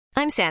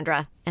I'm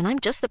Sandra, and I'm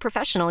just the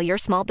professional your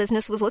small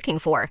business was looking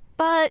for.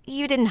 But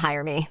you didn't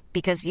hire me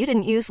because you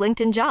didn't use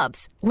LinkedIn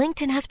Jobs.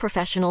 LinkedIn has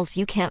professionals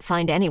you can't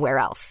find anywhere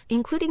else,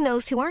 including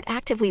those who aren't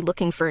actively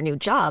looking for a new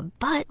job,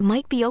 but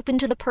might be open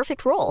to the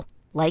perfect role,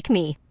 like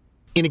me.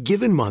 In a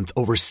given month,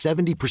 over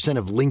 70%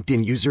 of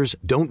LinkedIn users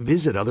don't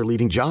visit other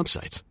leading job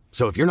sites.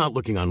 So if you're not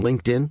looking on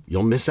LinkedIn,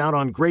 you'll miss out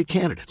on great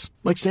candidates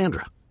like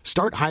Sandra.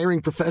 Start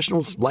hiring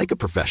professionals like a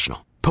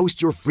professional.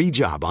 Post your free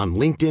job on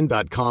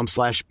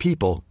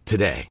linkedin.com/people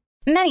today.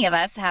 Many of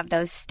us have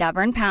those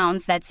stubborn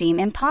pounds that seem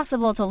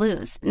impossible to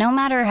lose, no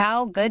matter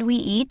how good we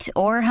eat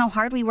or how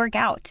hard we work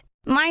out.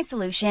 My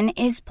solution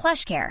is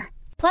PlushCare.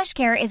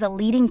 PlushCare is a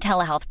leading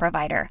telehealth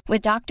provider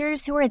with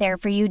doctors who are there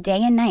for you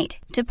day and night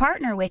to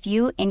partner with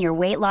you in your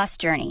weight loss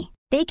journey.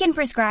 They can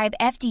prescribe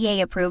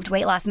FDA-approved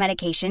weight loss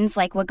medications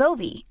like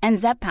Wegovy and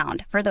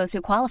Zepbound for those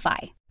who qualify.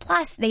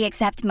 Plus, they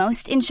accept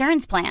most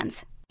insurance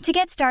plans. To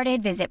get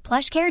started, visit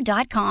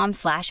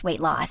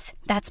plushcare.com/weightloss.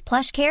 That's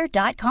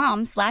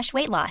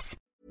plushcare.com/weightloss.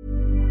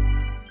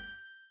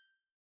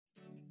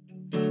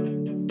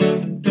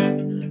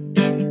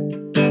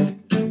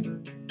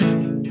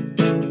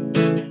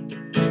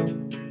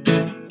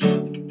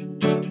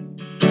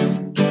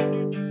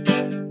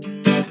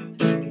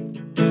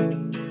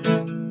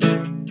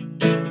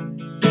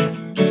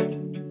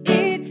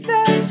 It's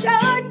the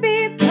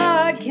Chartbeat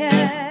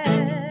Podcast.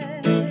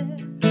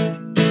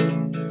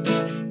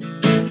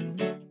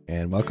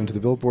 And welcome to the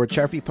Billboard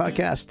Chartbeat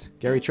Podcast.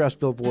 Gary Truss,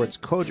 Billboard's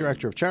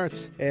co-director of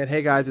charts. And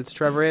hey guys, it's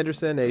Trevor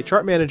Anderson, a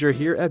chart manager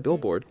here at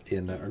Billboard.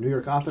 In our New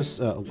York office,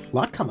 a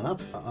lot coming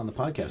up on the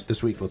podcast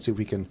this week. Let's see if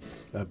we can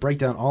break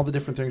down all the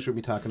different things we'll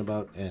be talking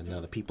about and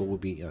the people we'll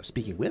be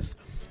speaking with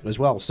as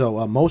well.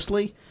 So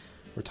mostly,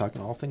 we're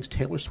talking all things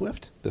Taylor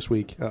Swift this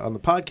week on the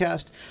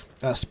podcast.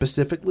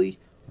 Specifically,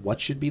 what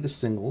should be the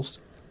singles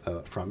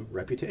from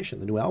Reputation,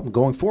 the new album,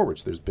 going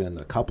forwards. There's been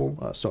a couple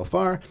so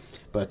far,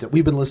 but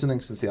we've been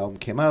listening since the album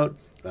came out.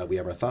 We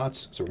have our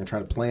thoughts, so we're going to try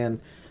to plan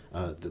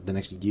the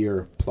next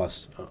year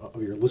plus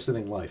of your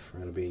listening life. We're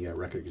going to be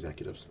record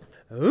executives.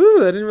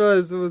 Ooh, I didn't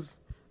realize it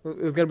was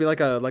going to be like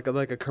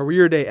a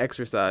career day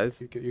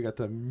exercise. You got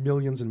the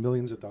millions and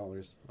millions of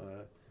dollars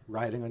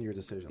riding on your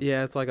decision.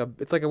 Yeah, it's like one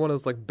of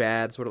those like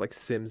bad sort of like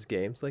Sims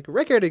games, like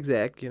record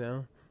exec,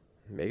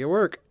 make it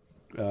work.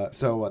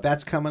 So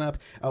that's coming up.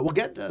 We'll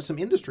get some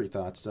industry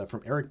thoughts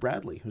from Eric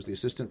Bradley, who's the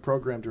assistant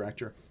program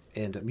director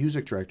and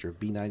music director of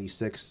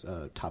B96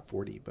 Top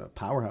 40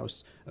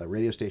 Powerhouse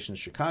radio station in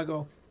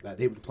Chicago.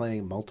 They've been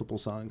playing multiple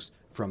songs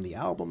from the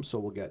album, so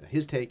we'll get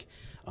his take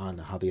on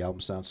how the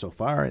album sounds so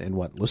far and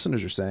what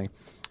listeners are saying.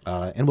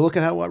 And we'll look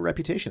at how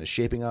Reputation is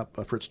shaping up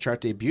for its chart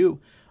debut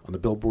on the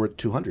Billboard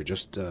 200.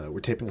 We're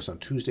taping this on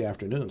Tuesday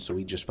afternoon, so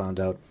we just found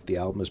out the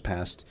album has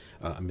passed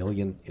 1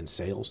 million in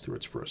sales through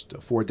its first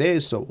 4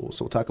 days. So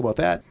we'll talk about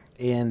that.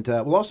 And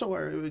we'll also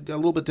got a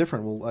little bit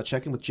different. We'll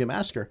check in with Jim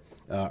Asker,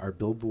 our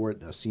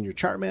Billboard senior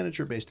chart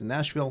manager based in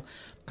Nashville.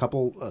 A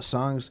couple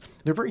songs.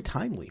 They're very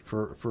timely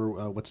for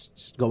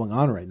what's going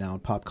on right now in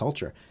pop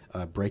culture.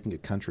 Breaking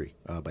It Country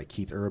by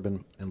Keith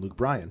Urban and Luke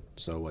Bryan.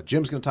 So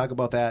Jim's going to talk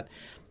about that.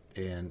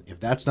 And if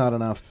that's not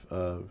enough,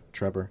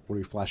 Trevor, what are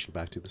we flashing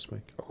back to this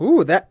week?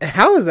 Ooh,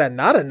 how is that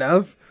not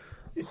enough?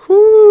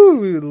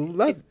 Ooh,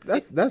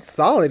 that's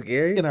solid,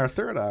 Gary. In our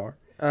third hour.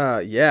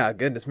 Yeah,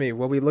 goodness me.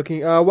 We'll be looking.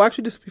 We'll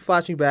actually just be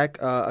flashing back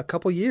a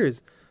couple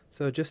years,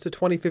 so just to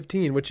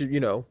 2015, which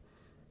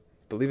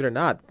believe it or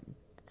not,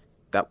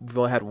 that we've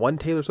only had one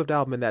Taylor Swift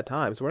album in that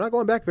time, so we're not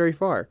going back very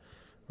far.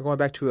 We're going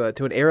back to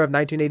an era of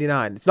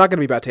 1989. It's not going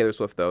to be about Taylor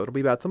Swift, though. It'll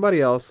be about somebody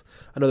else,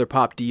 another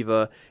pop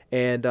diva.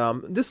 And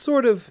this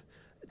sort of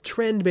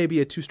trend may be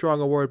a too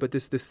strong a word, but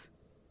this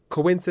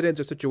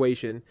coincidence or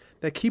situation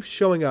that keeps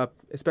showing up,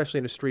 especially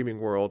in a streaming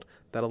world,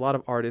 that a lot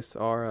of artists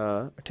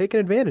are taking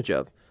advantage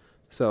of.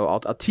 So I'll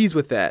tease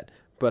with that.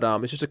 But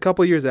it's just a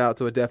couple years out,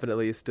 so it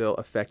definitely is still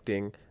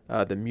affecting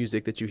the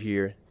music that you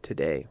hear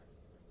today.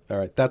 All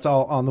right, that's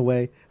all on the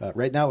way.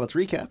 Right now, let's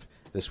recap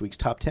this week's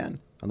Top 10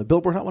 on the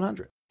Billboard Hot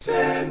 100.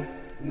 10,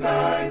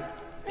 9,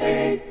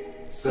 8,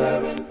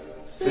 7,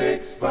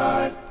 6,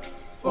 5,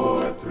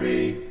 4,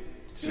 3,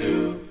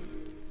 2,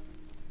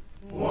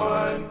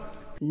 1.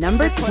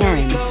 Number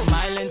 10.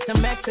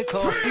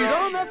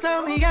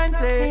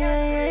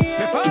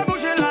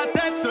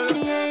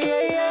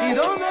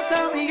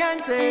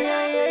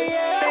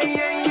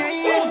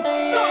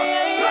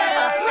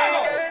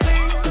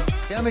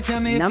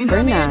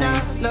 Number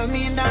 9. Love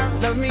me now.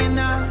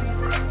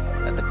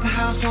 At the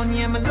house on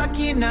you, am I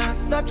lucky or not?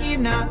 Lucky or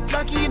not?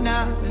 Lucky or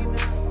not?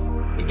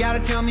 You gotta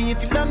tell me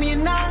if you love me or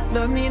not.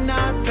 Love me or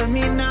not? Love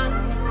me or not?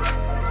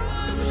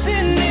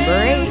 Sitting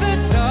in the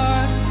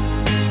dark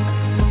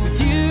with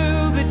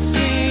you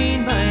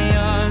between my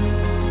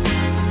arms,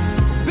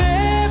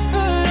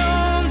 barefoot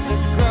on the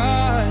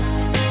grass,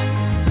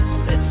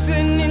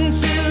 listening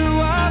to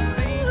our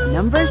baby.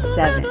 Number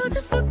 7.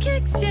 Just for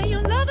kicks, yeah,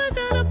 your lovers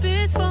and a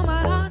bitch for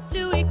my heart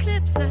to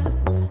eclipse now.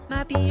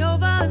 Might be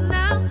over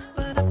now,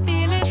 but I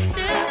feel it still.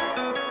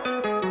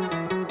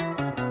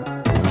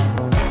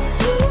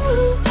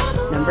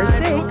 Number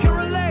 6.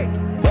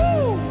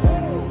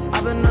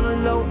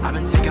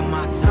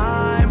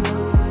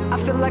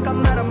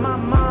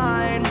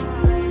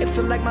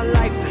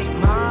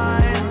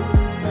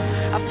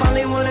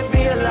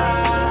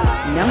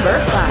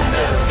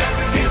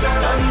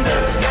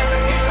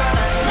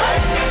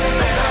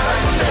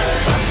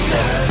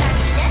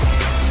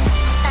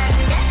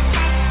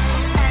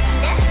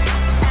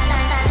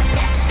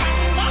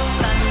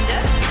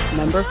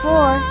 Number 4.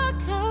 I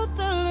count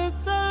the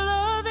list, I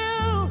love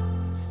you.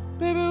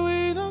 Baby,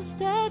 we don't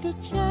stand a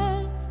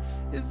chance.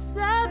 It's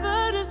sad,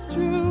 but it's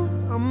true.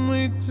 I'm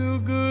way too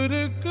good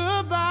at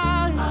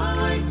goodbye.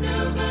 I'm way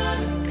too good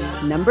at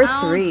goodbye. Number I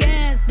don't 3.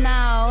 dance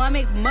now, I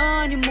make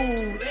money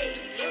moves.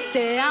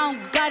 Say I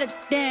don't gotta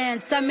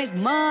dance, I make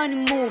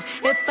money move.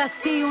 If I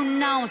see you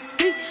now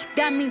speak,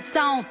 that means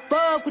I don't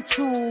fuck with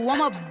you.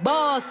 I'm a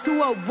boss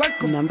who a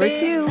worker. Number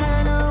 2.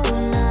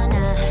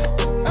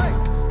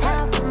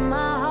 Half of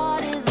my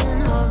heart is in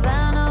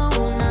Havana,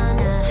 ooh, nah,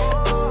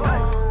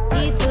 nah.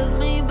 He took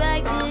me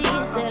back to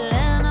East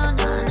Atlanta,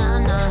 nah, nah,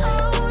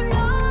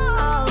 nah.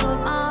 All of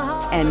my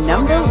heart. And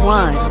number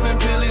 1. Popping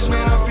pills,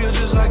 man, I feel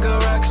just like a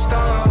rock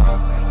star.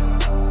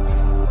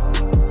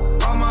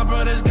 All my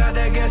brothers got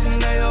that gas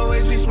and they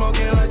always be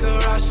smoking like a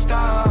rock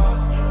star.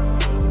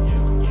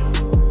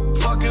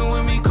 Fucking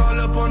with me, call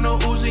up on the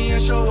Uzi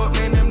and show up,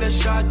 man, them the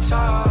shot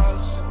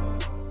toss.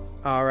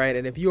 All right,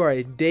 and if you are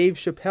a Dave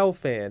Chappelle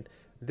fan,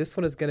 this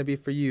one is going to be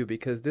for you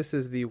because this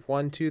is the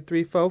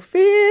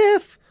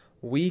 5th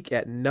week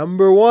at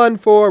number 1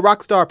 for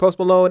Rockstar, Post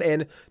Malone,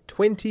 and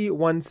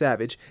 21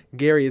 Savage.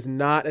 Gary is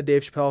not a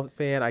Dave Chappelle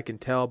fan. I can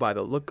tell by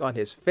the look on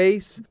his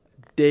face.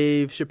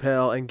 Dave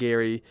Chappelle and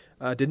Gary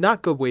did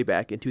not go way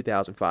back in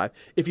 2005.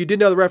 If you did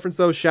know the reference,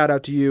 though, shout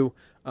out to you.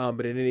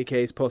 But in any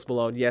case, Post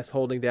Malone, yes,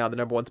 holding down the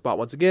number 1 spot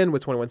once again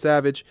with 21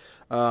 Savage.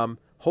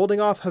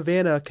 Holding off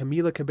Havana,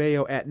 Camila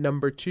Cabello at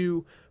number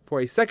 2 for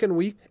a second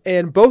week.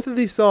 And both of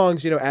these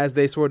songs, as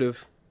they sort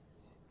of,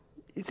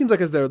 it seems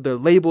like as their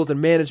labels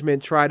and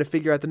management try to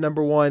figure out the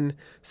number 1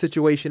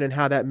 situation and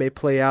how that may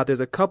play out, there's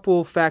a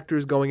couple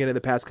factors going in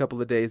the past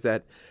couple of days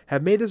that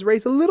have made this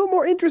race a little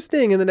more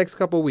interesting in the next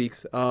couple of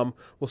weeks. We'll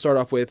start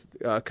off with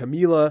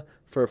Camila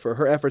for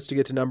her efforts to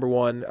get to number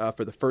 1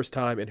 for the first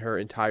time in her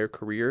entire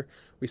career.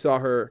 We saw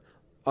her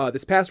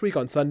this past week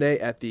on Sunday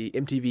at the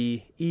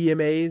MTV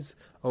EMAs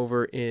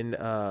over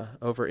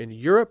in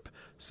Europe.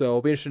 So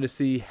it'll be interesting to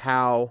see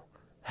how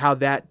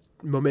that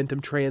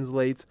momentum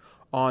translates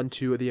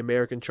onto the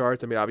American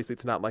charts. I mean, obviously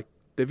it's not like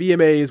the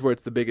VMAs where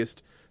it's the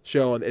biggest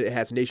show and it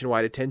has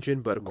nationwide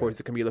attention, but of course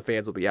the Camila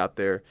fans will be out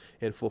there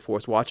in full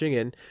force watching.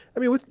 And I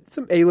mean, with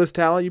some A-list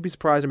talent, you'd be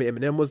surprised. I mean,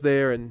 Eminem was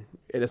there, and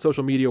in a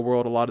social media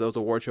world, a lot of those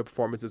award show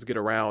performances get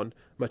around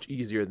much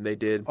easier than they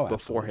did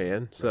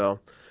beforehand. Right. So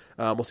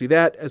we'll see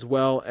that, as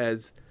well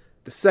as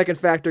the second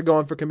factor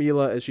going for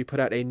Camila as she put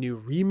out a new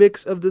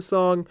remix of the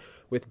song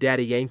with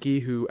Daddy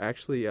Yankee, who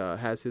actually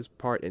has his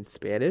part in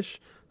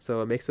Spanish.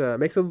 So it makes a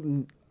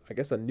I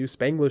guess a new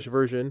Spanglish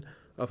version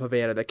of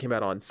Havana that came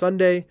out on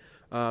Sunday.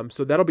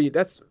 So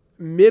that's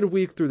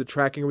midweek through the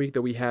tracking week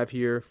that we have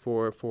here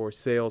for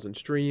sales and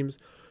streams.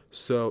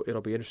 So it'll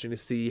be interesting to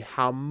see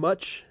how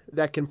much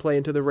that can play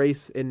into the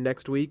race in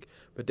next week,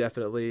 but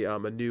definitely a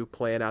new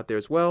plan out there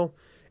as well.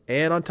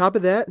 And on top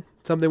of that,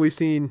 something we've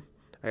seen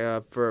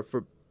for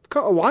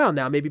a while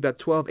now, maybe about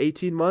 12,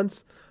 18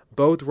 months,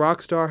 both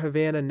Rockstar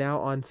Havana now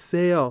on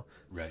sale,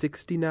 right.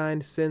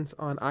 69 cents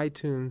on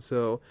iTunes.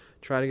 So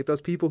trying to get those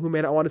people who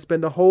may not want to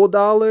spend a whole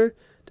dollar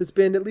to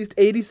spend at least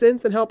 80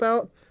 cents and help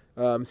out.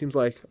 Seems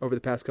like over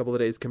the past couple of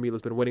days,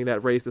 Camila's been winning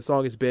that race. The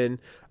song has been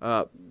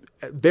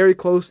very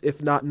close,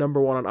 if not number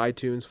 1 on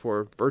iTunes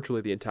for virtually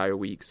the entire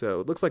week.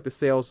 So it looks like the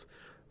sales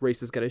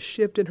race is going to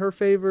shift in her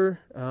favor,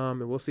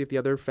 and we'll see if the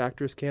other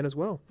factors can as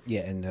well.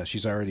 Yeah, and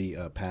she's already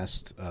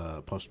passed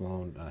Post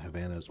Malone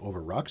Havana's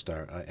over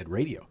Rockstar at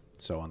radio.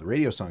 So on the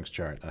radio songs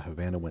chart,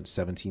 Havana went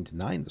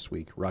 17-9 this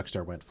week.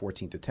 Rockstar went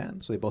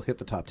 14-10, so they both hit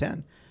the top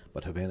 10,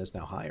 but Havana's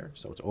now higher.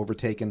 So it's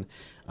overtaken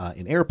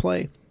in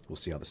airplay. We'll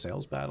see how the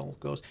sales battle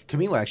goes.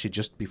 Camila, actually,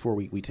 just before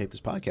we taped this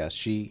podcast,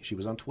 she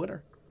was on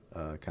Twitter,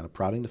 kind of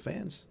prodding the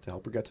fans to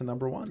help her get to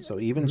number 1. So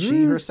even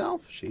she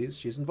herself,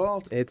 she's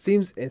involved. It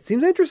seems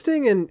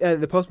interesting, and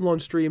the Post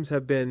Malone streams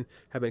have been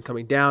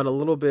coming down a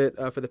little bit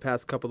for the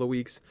past couple of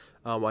weeks.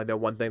 I know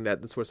one thing that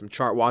that's where some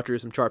chart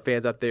watchers, some chart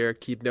fans out there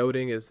keep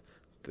noting is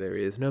there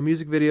is no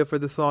music video for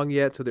the song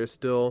yet, so there's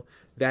still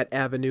that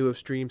avenue of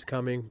streams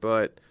coming.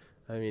 But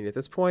I mean, at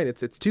this point,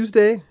 it's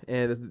Tuesday,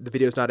 and the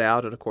video's not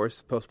out, and of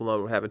course, Post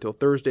Malone will have until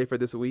Thursday for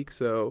this week.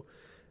 So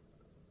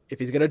if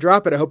he's gonna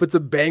drop it, I hope it's a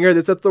banger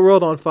that sets the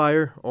world on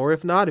fire. Or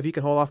if not, if he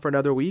can hold off for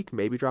another week,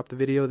 maybe drop the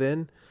video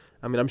then.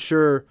 I mean, I'm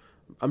sure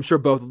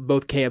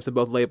both camps and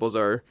both labels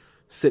are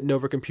sitting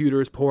over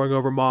computers, poring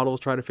over models,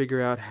 trying to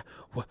figure out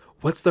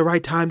what's the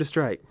right time to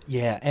strike.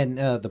 Yeah, and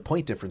the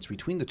point difference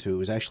between the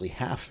two is actually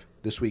half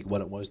this week what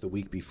it was the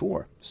week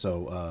before.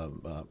 So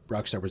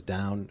Rockstar was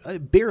down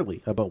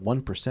barely, about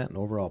 1% in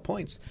overall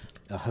points.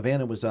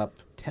 Havana was up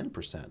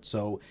 10%.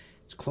 So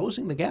it's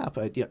closing the gap.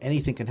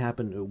 Anything can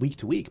happen week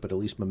to week, but at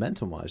least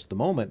momentum-wise, at the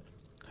moment,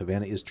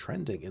 Havana is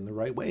trending in the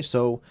right way.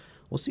 So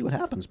we'll see what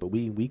happens. But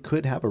we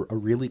could have a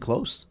really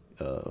close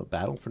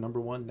battle for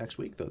number 1 next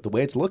week, the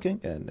way it's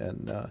looking,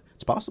 and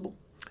it's possible.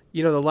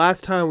 The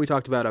last time we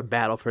talked about a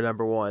battle for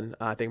number 1,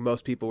 I think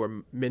most people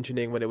were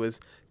mentioning when it was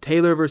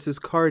Taylor versus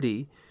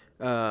Cardi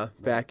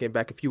back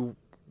a few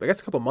I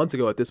guess a couple months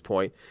ago at this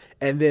point.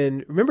 And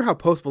then remember how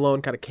Post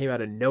Malone kind of came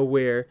out of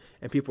nowhere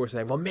and people were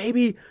saying, well,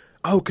 maybe,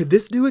 could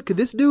this do it? Could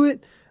this do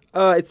it?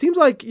 It seems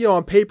like,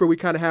 on paper, we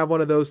kind of have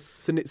one of those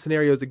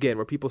scenarios again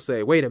where people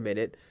say, wait a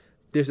minute,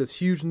 there's this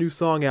huge new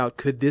song out.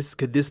 Could this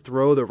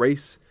throw the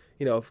race,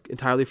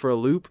 entirely for a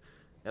loop?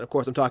 And of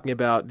course, I'm talking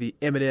about the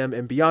Eminem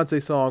and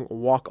Beyonce song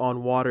Walk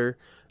on Water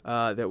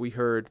that we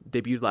heard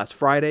debuted last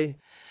Friday.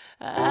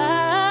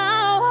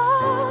 I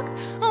walk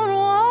on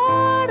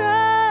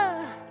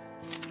water,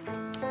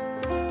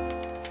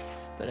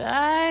 but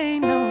I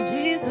ain't no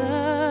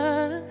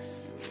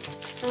Jesus.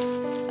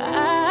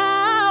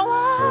 I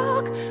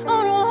walk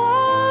on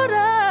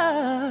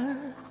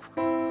water,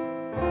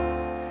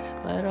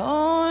 but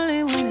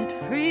only when it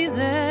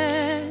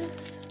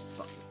freezes.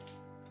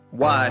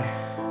 Why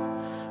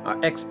are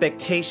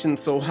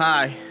expectations so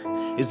high?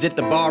 Is it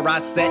the bar I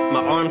set,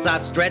 my arms I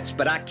stretch,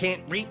 but I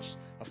can't reach?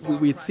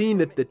 We had seen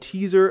that the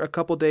teaser a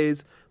couple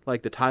days,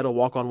 like the title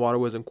Walk on Water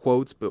was in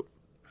quotes, but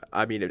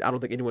I mean, I don't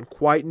think anyone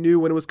quite knew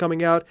when it was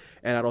coming out,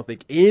 and I don't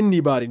think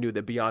anybody knew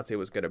that Beyonce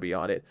was going to be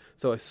on it.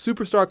 So a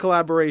superstar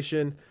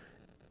collaboration,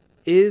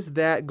 is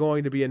that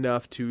going to be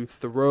enough to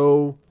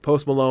throw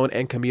Post Malone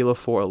and Camila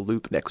for a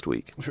loop next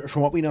week?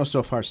 From what we know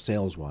so far,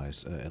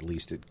 sales-wise, at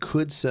least, it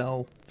could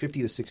sell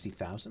 50 to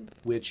 60,000,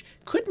 which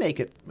could make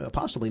it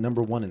possibly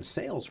number one in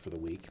sales for the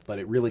week. But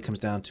it really comes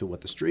down to what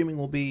the streaming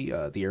will be,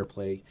 the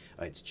airplay.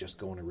 It's just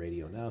going to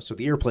radio now, so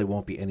the airplay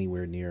won't be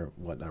anywhere near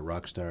what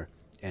Rockstar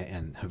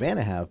and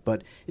Havana have.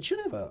 But it should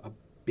have a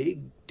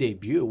big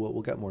debut.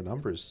 We'll get more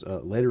numbers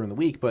later in the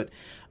week, but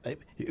it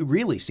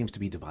really seems to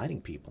be dividing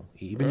people.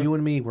 Even you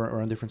and me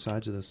are on different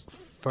sides of this.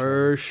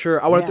 For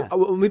sure.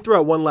 Let me throw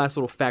out one last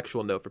little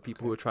factual note for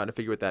people who are trying to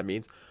figure what that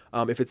means.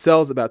 If it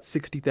sells about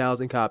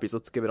 60,000 copies,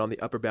 let's give it on the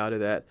upper bound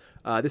of that.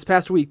 This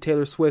past week,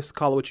 Taylor Swift's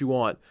Call It What You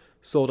Want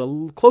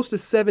sold close to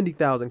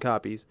 70,000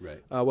 copies. Right.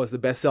 Was the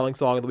best-selling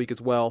song of the week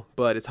as well,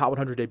 but its Hot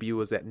 100 debut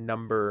was at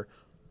number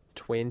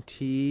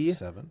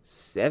 27.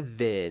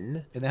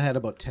 And that had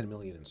about 10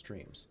 million in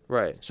streams.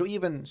 Right. So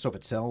if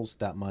it sells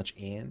that much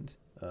and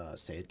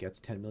say it gets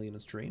 10 million in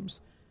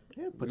streams,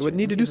 we would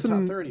need to do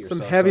some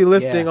heavy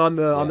lifting on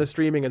the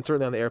streaming and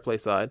certainly on the airplay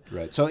side.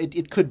 Right. So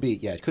it could be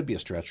a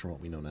stretch from what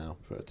we know now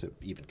to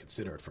even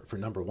consider it for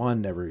number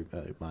one. Never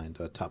mind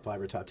top 5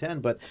 or top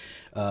 10. But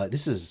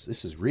this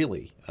is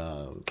really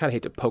kind of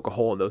hate to poke a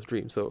hole in those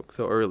dreams so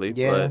early.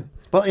 Yeah.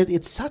 Well,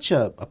 it's such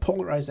a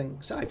polarizing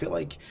side. I feel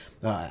like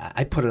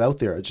I put it out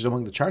there just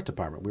among the chart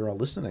department. We were all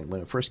listening when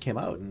it first came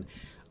out, and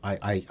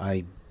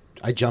I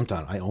jumped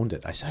on it. I owned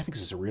it. I said, I think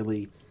this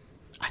is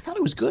I thought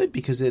it was good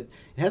because it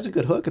has a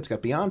good hook. It's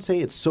got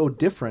Beyonce. It's so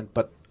different,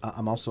 but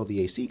I'm also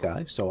the AC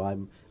guy, so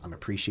I'm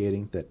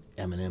appreciating that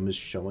Eminem is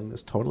showing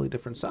this totally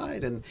different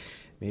side. And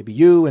maybe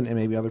you and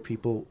maybe other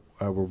people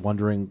were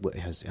wondering,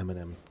 has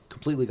Eminem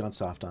completely gone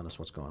soft on us?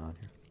 What's going on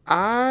here?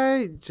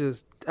 I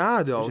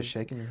don't. You're just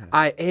shaking your head.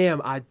 I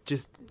am.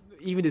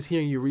 Even just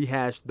hearing you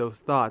rehash those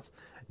thoughts.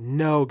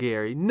 No,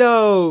 Gary.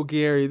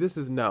 This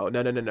is no.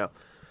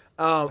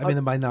 I'm in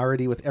the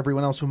minority with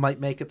everyone else who might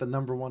make it the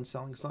number one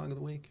selling song of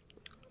the week.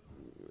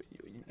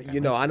 I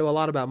know a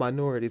lot about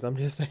minorities. I'm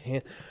just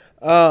saying.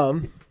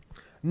 No,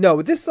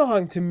 but this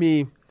song to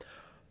me,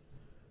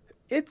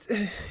 it's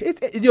an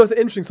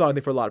interesting song I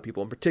think for a lot of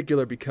people, in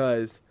particular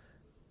because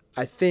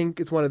I think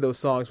it's one of those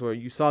songs where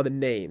you saw the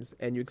names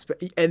and you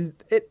expect, and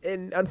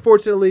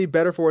unfortunately,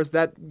 better for us,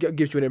 that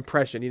gives you an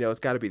impression. It's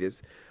got to be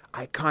this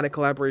iconic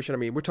collaboration. I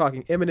mean, we're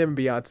talking Eminem and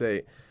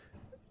Beyonce.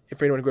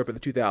 For anyone who grew up in the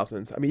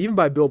 2000s, I mean, even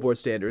by Billboard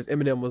standards,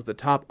 Eminem was the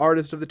top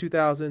artist of the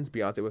 2000s.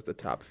 Beyonce was the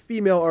top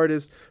female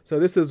artist. So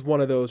this is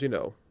one of those,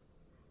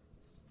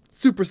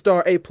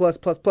 superstar A++++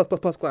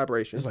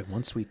 collaborations. It's like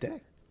One Sweet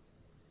Day.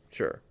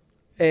 Sure.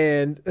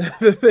 And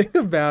the thing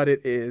about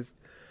it is,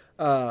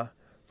 for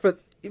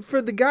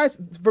the guys,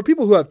 for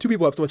people who have two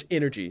people who have so much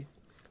energy,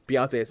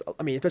 Beyonce is,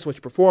 especially when she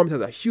performs,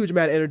 has a huge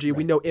amount of energy. Right.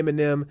 We know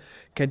Eminem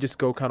can just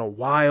go kind of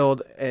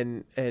wild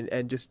and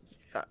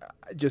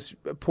just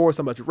pour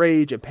so much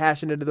rage and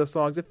passion into those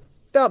songs.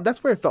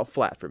 That's where it felt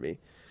flat for me.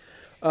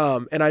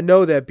 And I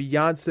know that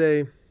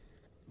Beyonce,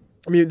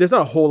 there's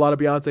not a whole lot of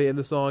Beyonce in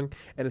the song,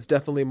 and it's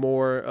definitely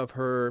more of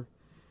her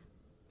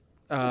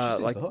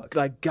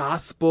like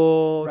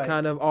gospel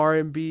kind of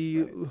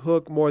R&B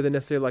hook more than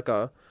necessarily like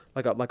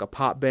a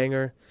pop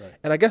banger. Right.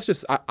 And I guess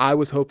just I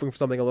was hoping for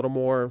something a little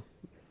more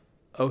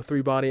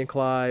 03 Bonnie and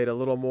Clyde, a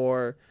little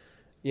more,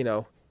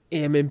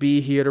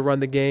 M&B here to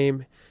run the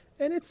game.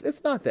 And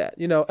it's not that,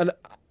 and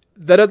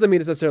that doesn't mean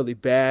it's necessarily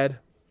bad.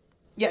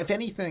 Yeah, if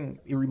anything,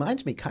 it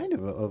reminds me kind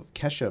of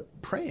Kesha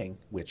Praying,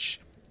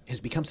 which has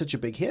become such a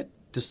big hit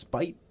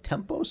despite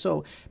tempo.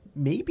 So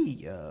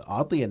maybe,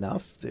 oddly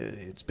enough,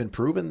 it's been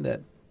proven that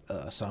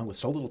a song with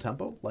so little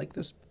tempo, like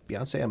this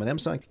Beyonce Eminem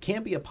song,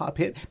 can be a pop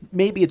hit.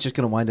 Maybe it's just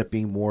going to wind up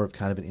being more of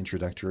kind of an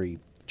introductory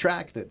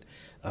track that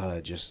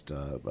just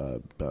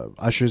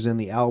ushers in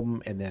the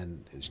album, and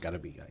then it's got to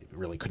be, it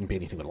really couldn't be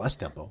anything with less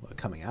tempo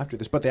coming after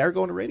this, but they are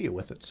going to radio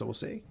with it, so we'll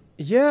see.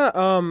 Yeah,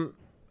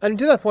 and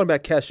to that point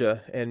about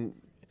Kesha, and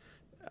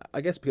I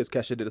guess because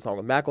Kesha did a song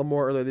with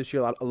Macklemore earlier this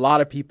year, a lot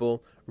of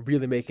people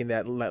really making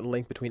that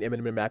link between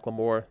Eminem and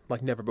Macklemore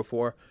like never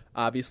before.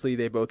 Obviously,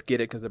 they both get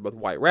it because they're both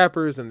white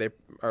rappers, and they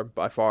are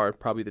by far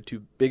probably the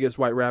two biggest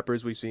white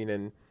rappers we've seen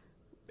in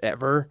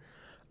ever.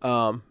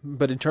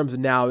 But in terms of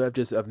now of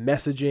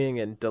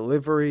messaging and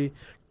delivery,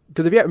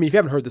 because if you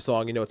haven't heard the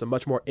song, it's a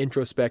much more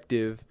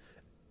introspective,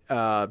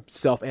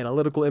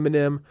 self-analytical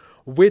Eminem,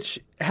 which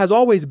has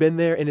always been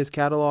there in his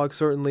catalog.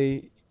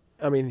 Certainly,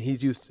 I mean,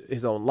 he's used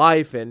his own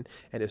life and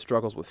his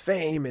struggles with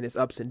fame and his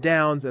ups and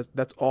downs.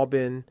 That's all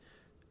been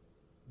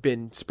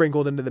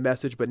sprinkled into the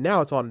message, but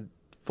now it's on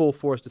full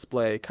force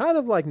display, kind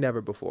of like never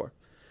before.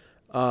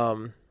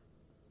 But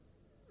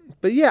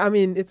yeah, I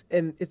mean, it's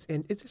just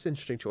an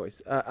interesting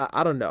choice.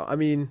 I don't know. I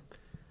mean,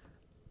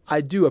 I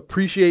do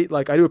appreciate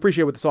what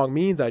the song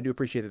means. I do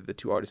appreciate that the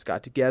two artists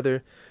got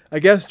together. I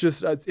guess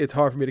just it's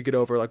hard for me to get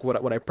over like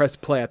when I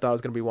pressed play, I thought it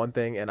was going to be one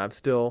thing, and I'm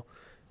still.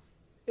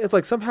 It's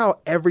like somehow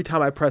every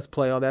time I press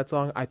play on that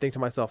song, I think to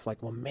myself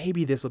like, well,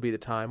 maybe this will be the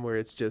time where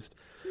it's just,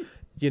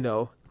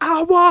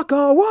 I walk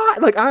on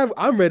water. Like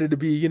I'm ready to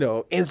be,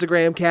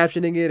 Instagram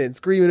captioning it and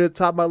screaming at the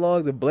top of my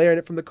lungs and blaring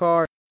it from the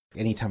car.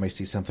 Anytime I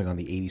see something on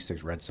the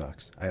 '86 Red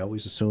Sox, I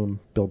always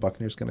assume Bill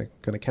Buckner's gonna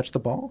catch the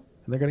ball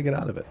and they're gonna get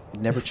out of it. It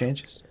never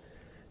changes.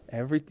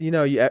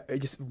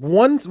 Just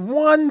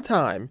one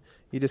time,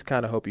 you just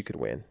kind of hope you could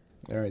win.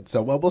 All right,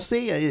 so we'll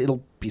see.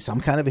 It'll be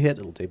some kind of a hit.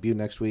 It'll debut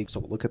next week,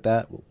 so we'll look at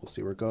that. We'll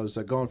see where it goes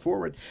going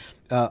forward.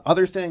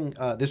 Other thing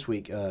this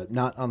week,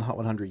 not on the Hot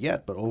 100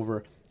 yet, but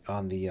over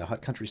on the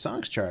Hot Country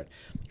Songs chart,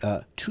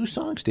 2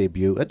 songs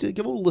debut.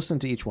 Give a little listen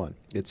to each one.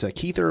 It's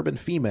Keith Urban,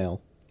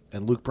 Female,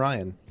 and Luke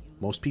Bryan,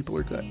 Most People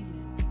Are Good.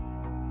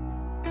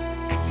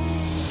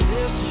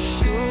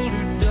 Sister,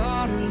 shoulder,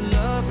 daughter,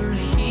 lover,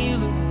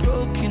 healer,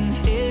 broken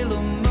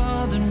halo,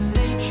 mother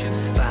nature,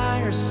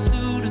 fire,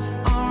 suit of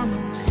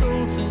armor,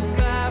 soul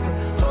survivor,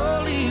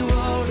 holy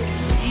water,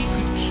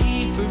 secret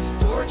keeper,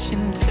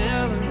 fortune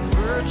teller,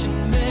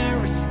 Virgin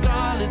Mary,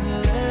 scarlet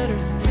letter,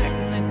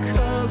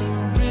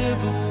 technicolor,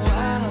 river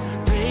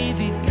wild,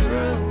 baby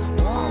girl,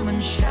 woman,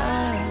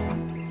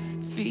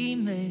 child,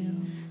 female.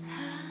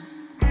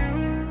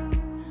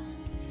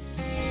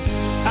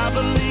 I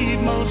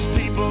believe most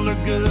people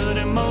are good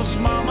and most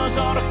mamas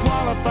ought to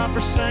qualify for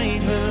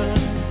sainthood.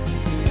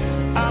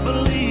 I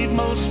believe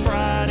most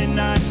Friday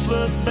nights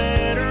look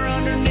better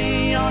under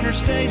neon or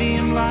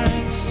stadium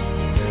lights.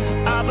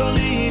 I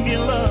believe you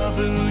love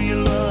who you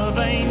love,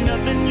 ain't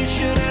nothing you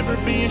should ever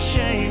be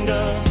ashamed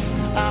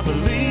of. I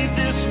believe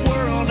this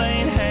world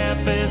ain't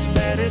half as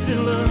bad as it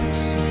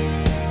looks.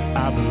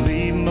 I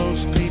believe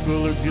most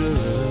people are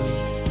good.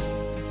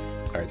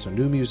 All right, so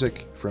new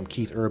music from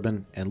Keith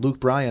Urban and Luke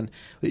Bryan.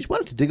 We just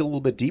wanted to dig a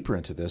little bit deeper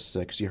into this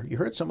because you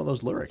heard some of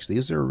those lyrics.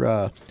 These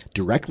are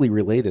directly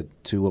related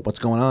to what's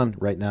going on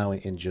right now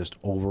in just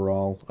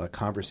overall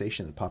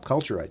conversation in pop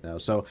culture right now.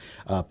 So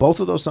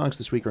both of those songs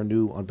this week are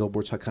new on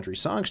Billboard's Hot Country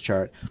Songs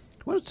chart. I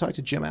wanted to talk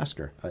to Jim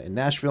Asker in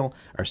Nashville,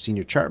 our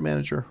senior chart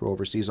manager who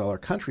oversees all our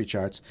country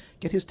charts,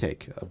 get his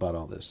take about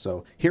all this.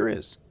 So here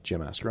is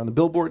Jim Asker on the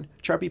Billboard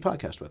Chart Beat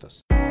podcast with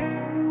us.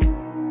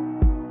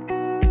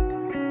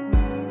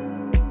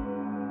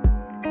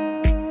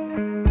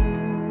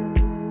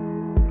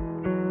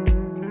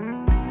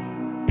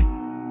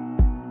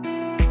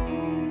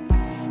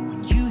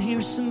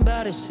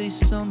 Somebody say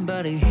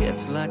somebody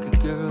hits like a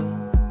girl.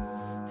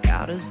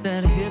 How does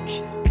that hit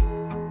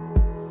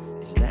you?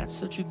 Is that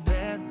such a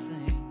bad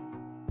thing?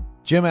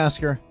 Jim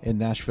Asker in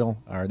Nashville,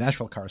 our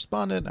Nashville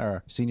correspondent,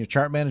 our senior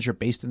chart manager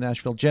based in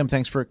Nashville. Jim,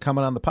 thanks for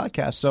coming on the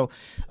podcast. So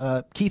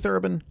Keith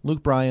Urban,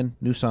 Luke Bryan,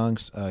 new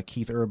songs.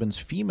 Keith Urban's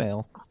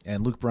Female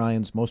and Luke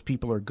Bryan's Most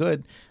People Are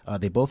Good.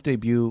 They both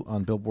debut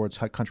on Billboard's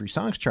Hot Country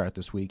Songs chart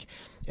this week.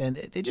 And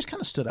they just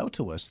kind of stood out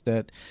to us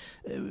that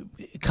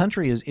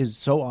country is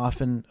so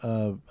often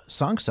a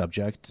song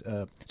subject.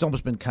 It's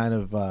almost been kind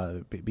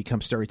of become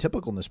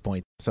stereotypical in this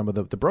point, some of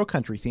the bro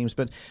country themes.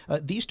 But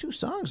these two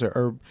songs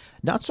are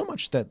not so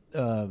much that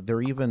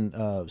they're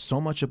even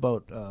so much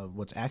about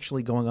what's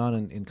actually going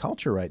on in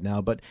culture right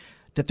now, but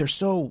that they're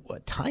so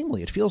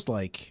timely. It feels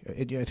like,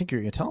 I think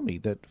you're going to tell me,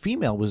 that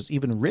Female was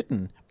even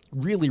written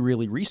really,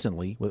 really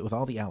recently with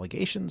all the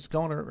allegations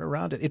going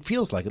around it. It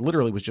feels like it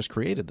literally was just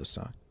created, this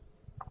song.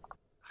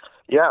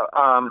 Yeah.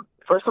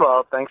 First of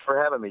all, thanks for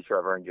having me,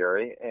 Trevor and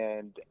Gary.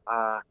 And,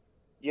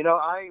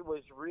 I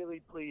was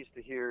really pleased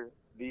to hear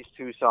these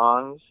two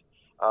songs.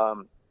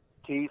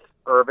 Keith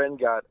Urban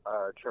got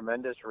a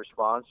tremendous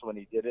response when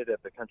he did it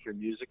at the Country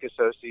Music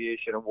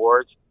Association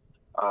Awards.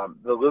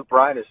 The Luke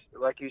Bryan is,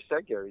 like you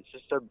said, Gary, it's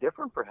just so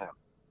different for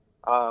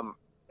him.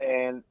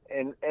 And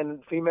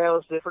Female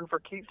is different for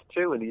Keith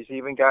too, and he's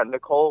even got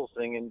Nicole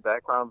singing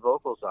background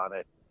vocals on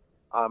it.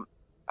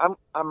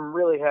 I'm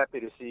really happy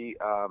to see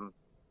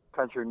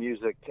country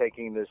music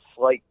taking this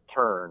slight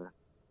turn.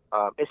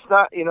 It's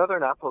not, they're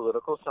not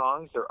political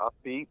songs; they're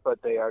upbeat,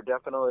 but they are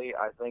definitely,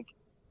 I think,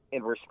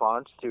 in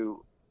response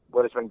to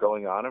what has been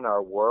going on in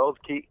our world.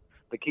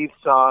 The Keith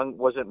song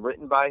wasn't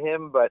written by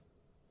him, but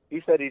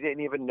he said he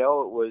didn't even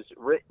know it was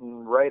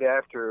written right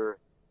after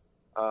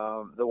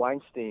the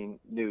Weinstein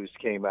news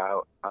came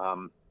out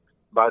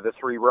by the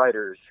three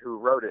writers who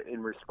wrote it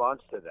in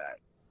response to that.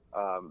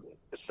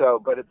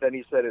 But then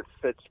he said it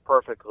fits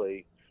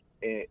perfectly,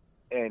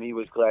 and he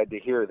was glad to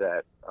hear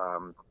that.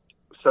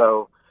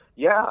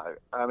 Yeah,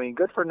 I mean,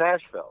 good for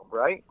Nashville,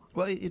 right?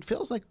 Well, it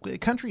feels like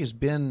country has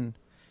been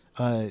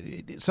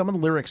some of the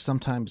lyrics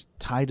sometimes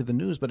tied to the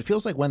news, but it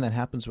feels like when that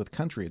happens with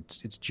country,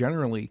 it's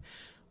generally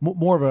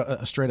more of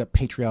a straight up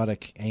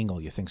patriotic angle.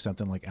 You think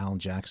something like Alan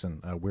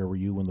Jackson, "Where Were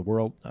You When the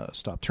World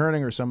Stopped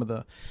Turning," or some of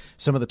the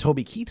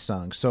Toby Keith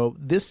songs. So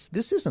this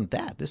isn't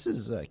that. This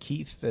is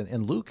Keith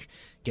and Luke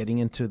getting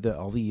into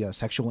all the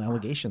sexual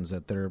allegations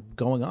that are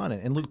going on.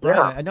 And Luke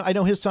Bryan, I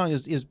know his song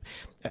is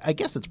I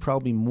guess it's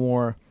probably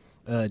more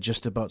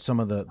just about some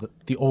of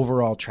the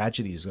overall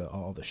tragedies,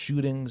 all the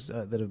shootings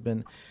that have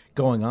been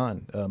going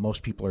on.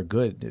 Most people are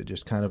good,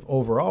 just kind of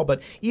overall.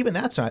 But even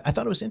that song, I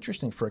thought it was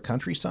interesting for a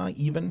country song.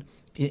 Even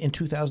in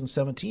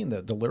 2017,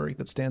 the lyric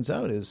that stands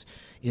out is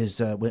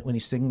when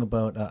he's singing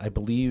about, I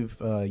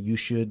believe you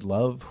should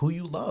love who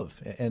you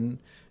love. And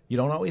you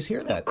don't always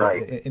hear that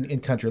in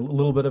country. A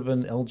little bit of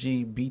an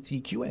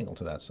LGBTQ angle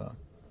to that song.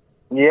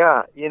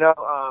 Yeah,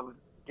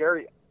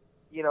 Gary,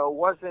 it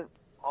wasn't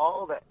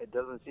all that. It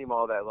doesn't seem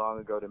all that long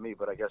ago to me,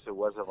 but I guess it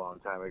was a long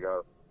time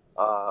ago.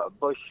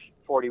 Bush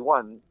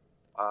 41,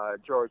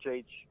 George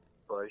H.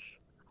 Bush,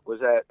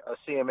 was at a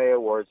CMA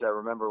Awards. I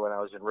remember when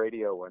I was in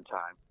radio one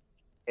time,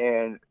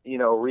 and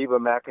Reba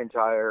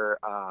McEntire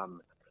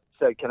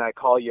said, "Can I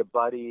call you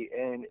buddy?"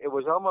 And it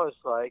was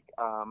almost like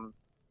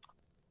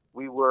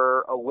we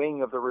were a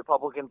wing of the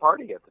Republican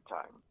Party at the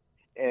time,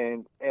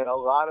 and a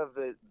lot of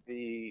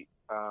the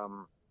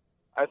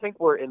I think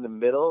we're in the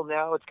middle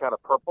now. It's kind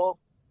of purple.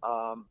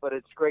 But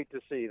it's great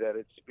to see that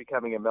it's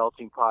becoming a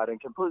melting pot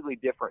and completely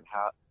different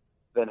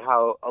than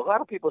how a lot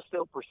of people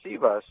still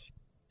perceive us.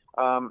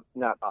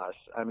 Not us,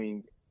 I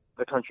mean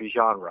the country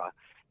genre.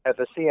 At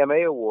the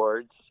CMA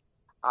Awards,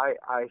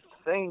 I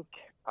think,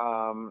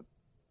 aside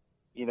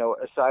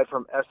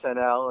from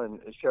SNL and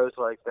shows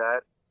like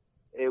that,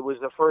 it was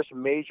the first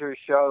major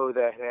show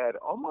that had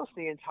almost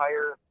the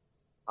entire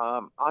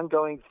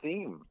ongoing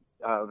theme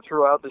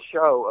throughout the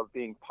show of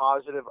being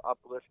positive,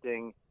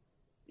 uplifting,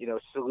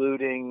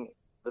 saluting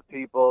the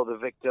people, the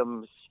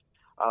victims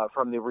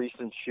from the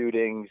recent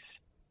shootings.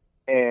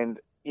 And,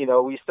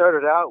 we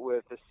started out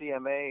with the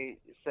CMA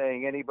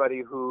saying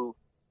anybody who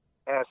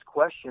asked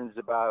questions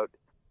about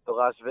the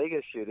Las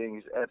Vegas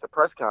shootings at the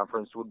press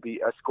conference would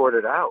be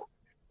escorted out.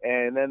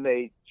 And then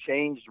they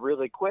changed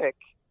really quick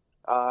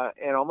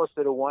and almost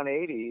did a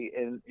 180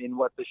 in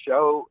what the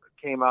show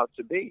came out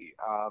to be.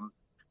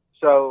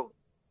 So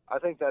I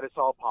think that it's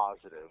all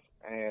positive.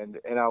 And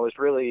I was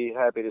really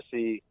happy to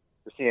see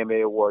the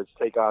CMA Awards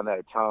take on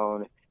that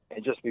tone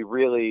and just be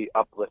really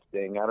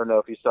uplifting. I don't know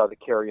if you saw the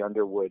Carrie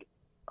Underwood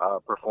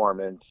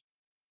performance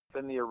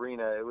in the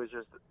arena. It was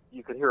just,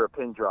 you could hear a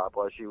pin drop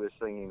while she was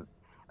singing.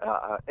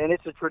 And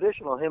it's a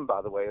traditional hymn,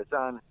 by the way. It's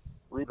on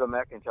Reba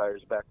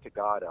McEntire's Back to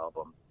God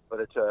album, but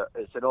it's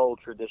an old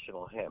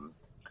traditional hymn.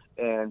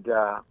 And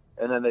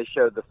then they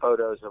showed the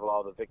photos of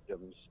all the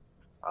victims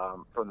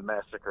from the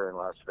massacre in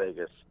Las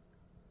Vegas,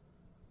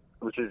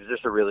 which is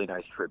just a really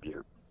nice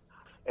tribute.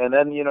 And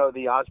then,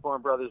 the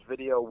Osborne Brothers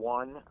video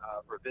won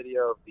for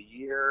Video of the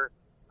Year.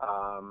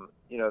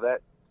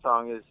 That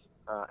song is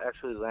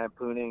actually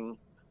lampooning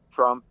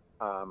Trump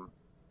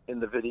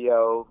in the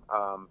video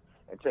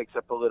and takes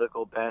a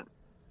political bent.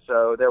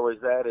 So there was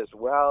that as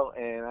well.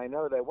 And I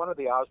know that one of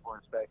the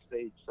Osbornes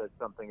backstage said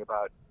something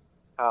about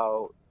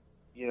how,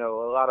 a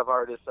lot of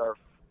artists are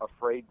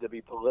afraid to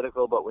be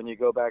political, but when you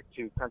go back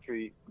to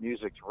country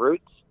music's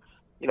roots,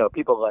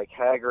 people like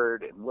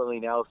Haggard and Willie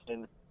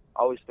Nelson,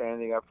 always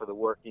standing up for the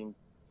working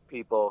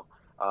people.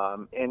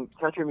 And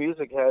country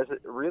music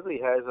really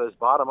has those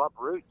bottom-up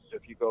roots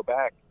if you go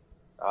back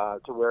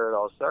to where it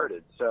all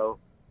started. So,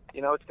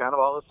 it's kind of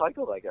all a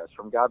cycle, I guess,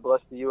 from God Bless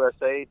the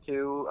USA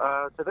to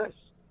this.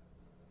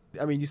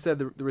 I mean, you said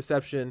the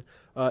reception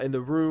in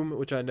the room,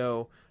 which I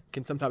know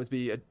can sometimes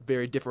be a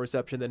very different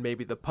reception than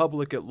maybe the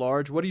public at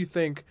large. What do you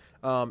think,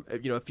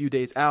 a few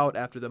days out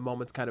after the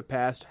moment's kind of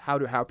passed, how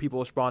are people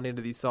responding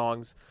to these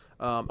songs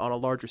on a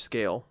larger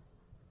scale?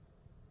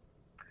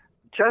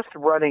 Just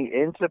running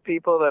into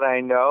people that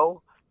I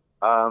know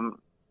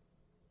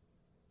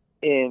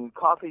in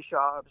coffee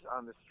shops,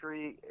 on the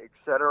street,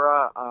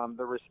 etc.,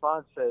 the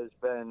response has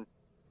been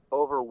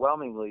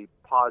overwhelmingly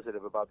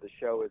positive about the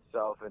show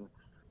itself. And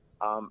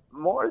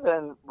more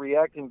than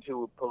reacting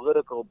to a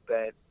political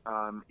bent,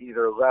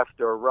 either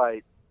left or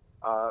right,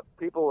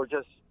 people were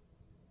just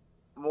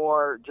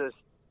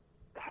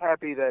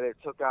happy that it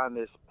took on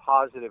this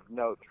positive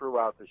note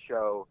throughout the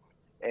show,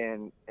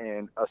 and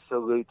a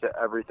salute to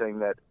everything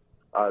that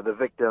the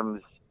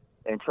victims,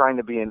 and trying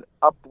to be an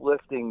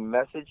uplifting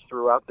message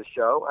throughout the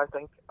show, I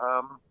think,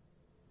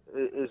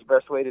 is the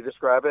best way to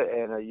describe it,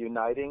 and a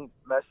uniting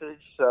message.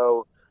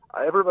 So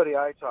everybody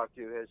I talk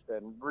to has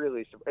been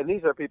really, and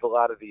these are people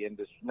out of the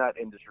industry, not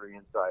industry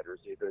insiders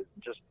either,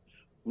 just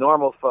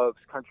normal folks,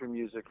 country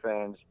music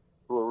fans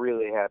who are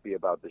really happy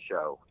about the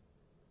show.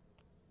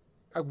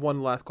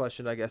 one last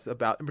question, I guess, in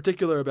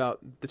particular about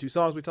the two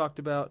songs we talked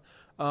about.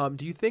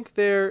 Do you think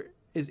there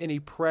is any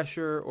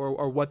pressure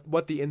or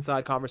what the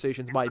inside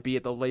conversations might be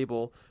at the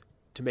label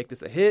to make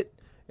this a hit?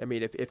 I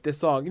mean, if this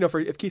song,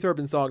 if Keith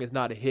Urban's song is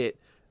not a hit,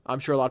 I'm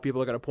sure a lot of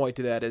people are going to point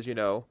to that as,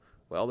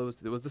 well, it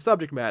was the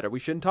subject matter. We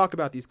shouldn't talk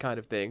about these kind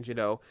of things.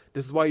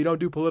 This is why you don't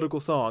do political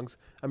songs.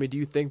 I mean, do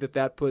you think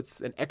that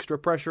puts an extra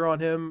pressure on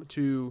him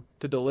to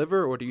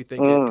deliver, or do you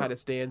think it kind of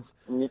stands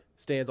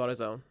on his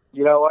own?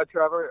 You know what,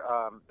 Trevor?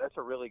 That's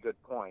a really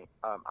good point.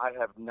 I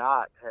have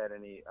not had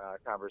any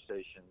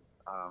conversations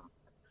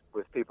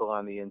with people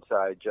on the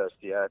inside just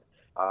yet,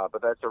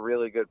 but that's a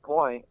really good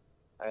point,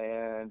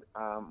 and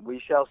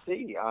we shall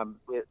see.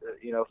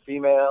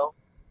 Female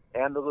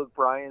and the Luke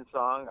Bryan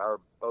song are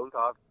both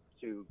off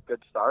to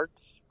good starts,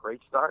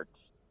 great starts.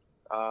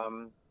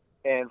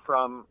 And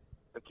from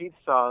the Keith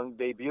song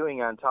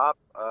debuting on top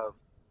of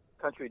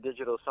country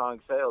digital song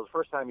sales,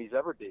 first time he's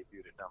ever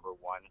debuted at number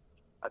one,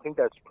 I think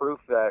that's proof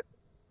that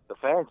the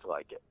fans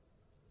like it.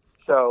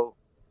 So,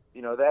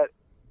 that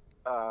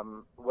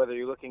whether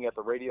you're looking at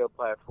the radio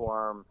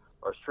platform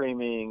or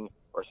streaming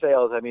or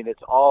sales, I mean,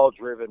 it's all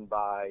driven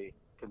by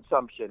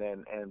consumption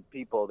and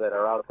people that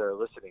are out there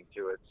listening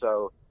to it.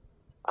 So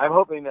I'm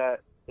hoping that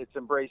it's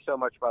embraced so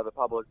much by the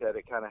public that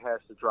it kind of has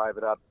to drive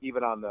it up,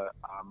 even on the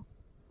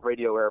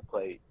radio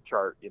airplay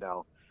chart,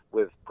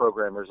 with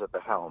programmers at the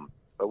helm.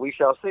 But we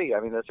shall see. I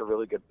mean, that's a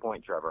really good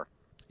point, Trevor.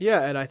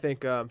 Yeah, and I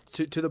think to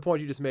the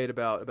point you just made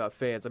about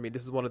fans, I mean,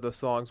 this is one of those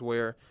songs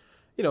where,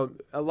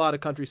 a lot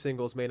of country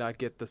singles may not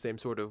get the same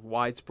sort of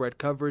widespread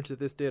coverage that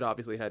this did.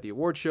 Obviously, it had the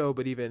award show,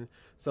 but even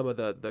some of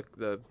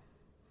the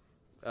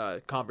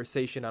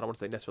conversation, I don't want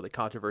to say necessarily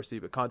controversy,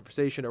 but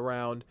conversation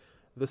around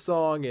the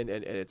song and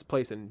its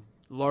place in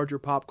larger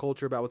pop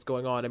culture about what's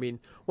going on. I mean,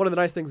 one of the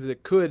nice things is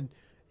it could,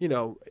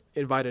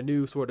 invite a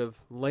new sort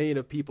of lane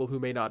of people who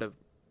may not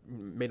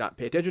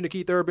pay attention to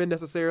Keith Urban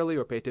necessarily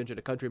or pay attention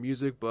to country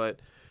music, but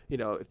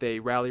if they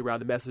rally around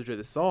the message of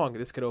the song,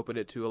 this can open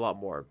it to a lot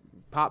more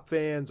pop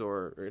fans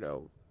or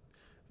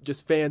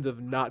just fans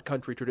of not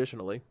country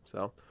traditionally.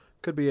 So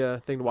could be a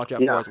thing to watch out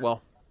for as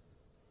well.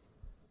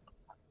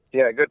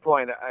 Yeah, good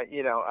point.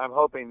 I'm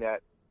hoping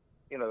that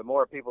the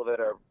more people that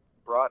are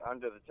brought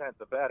under the tent,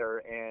 the better,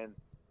 and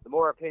the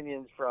more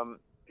opinions from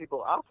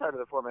people outside of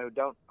the format who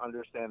don't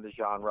understand the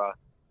genre,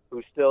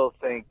 who still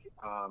think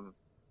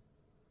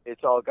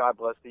it's all God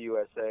Bless the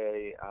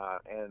USA,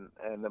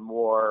 and the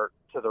more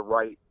to the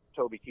right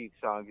Toby Keith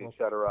songs,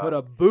 etc. Put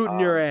a boot in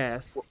your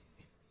ass.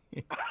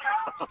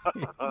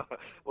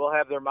 We'll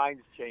have their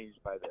minds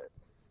changed by this,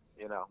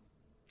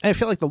 I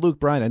feel like the Luke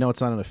Bryan, I know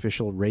it's not an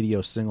official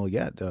radio single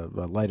yet.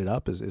 Light It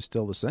Up is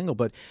still the single,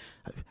 but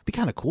it'd be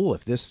kind of cool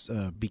if this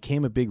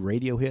became a big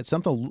radio hit,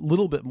 something a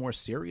little bit more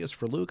serious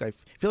for Luke. I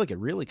feel like it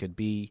really could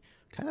be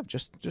kind of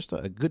just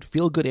a good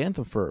feel-good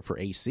anthem for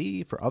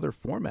AC, for other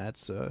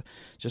formats.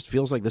 Just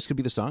feels like this could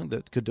be the song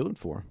that could do it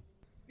for him.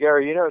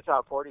 Gary,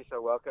 Top 40 so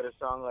well. Could a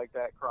song like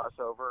that cross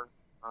over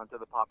onto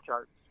the pop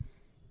charts?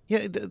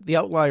 Yeah, the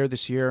outlier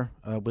this year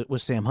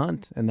was Sam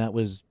Hunt, and that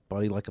was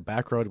Body Like a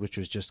Back Road, which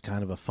was just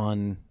kind of a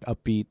fun,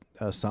 upbeat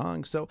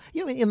song. So,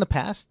 in the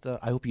past,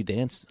 I Hope You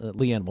Dance,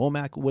 Leanne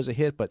Womack was a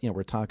hit, but,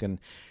 we're talking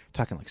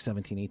like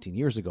 17, 18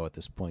 years ago at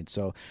this point.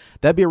 So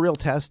that'd be a real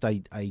test.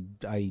 I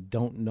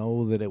don't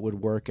know that it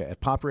would work at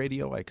pop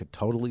radio. I could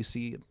totally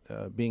see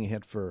it being a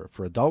hit for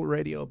adult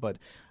radio, but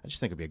I just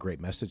think it'd be a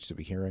great message to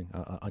be hearing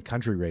on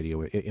country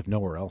radio, if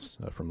nowhere else,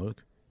 from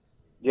Luke.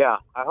 Yeah,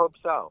 I hope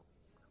so.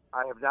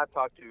 I have not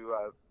talked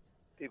to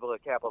people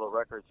at Capitol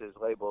Records, his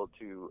label,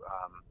 to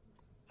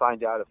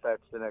find out if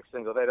that's the next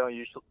single. They don't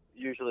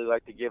usually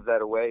like to give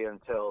that away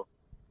until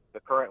the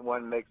current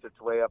one makes its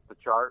way up the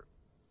chart.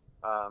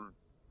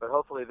 But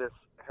hopefully this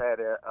had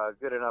a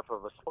good enough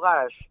of a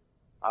splash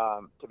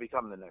to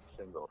become the next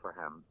single for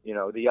him.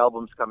 The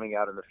album's coming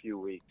out in a few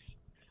weeks,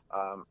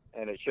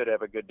 and it should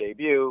have a good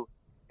debut.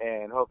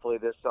 And hopefully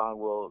this song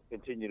will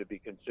continue to be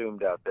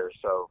consumed out there,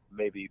 so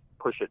maybe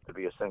push it to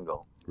be a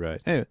single. Right.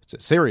 Hey, it's a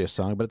serious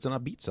song, but it's an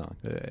upbeat song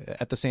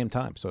at the same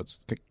time, so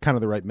it's kind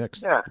of the right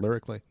mix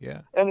lyrically.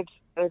 Yeah. And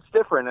it's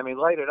different. I mean,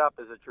 Light It Up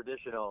is a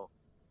traditional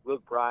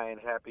Luke Bryan,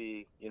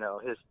 happy,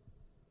 his,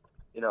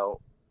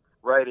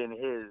 right in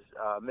his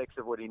mix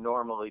of what he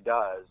normally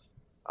does.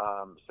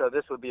 So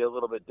this would be a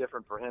little bit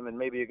different for him and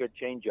maybe a good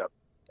change-up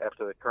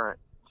after the current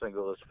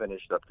single is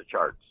finished up the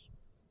charts.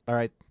 All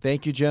right.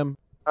 Thank you, Jim.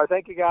 All right,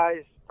 thank you,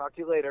 guys. Talk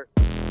to you later.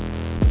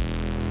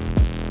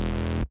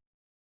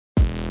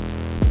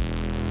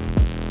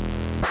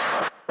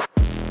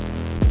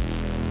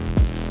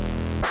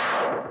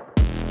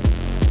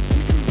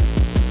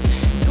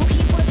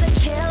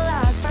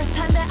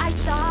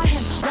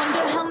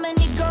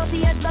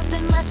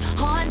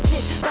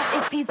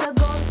 He's a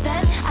ghost,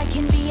 then I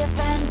can be a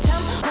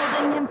phantom,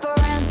 holding him for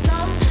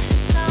ransom.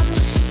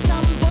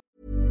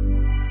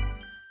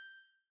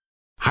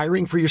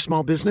 Hiring for your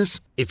small business?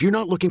 If you're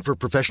not looking for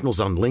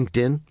professionals on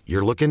LinkedIn,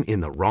 you're looking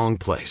in the wrong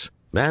place.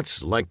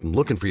 That's like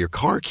looking for your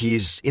car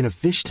keys in a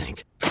fish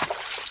tank.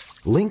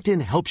 LinkedIn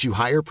helps you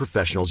hire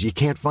professionals you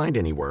can't find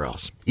anywhere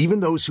else,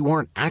 even those who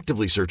aren't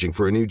actively searching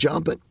for a new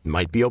job but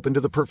might be open to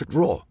the perfect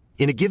role.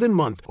 In a given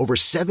month, over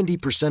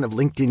 70% of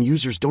LinkedIn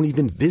users don't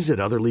even visit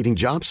other leading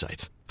job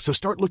sites. So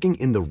start looking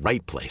in the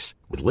right place.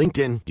 With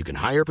LinkedIn, you can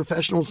hire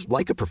professionals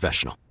like a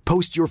professional.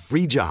 Post your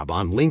free job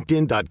on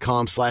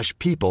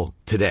linkedin.com/people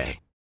today.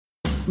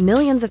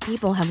 Millions of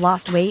people have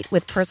lost weight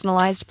with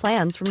personalized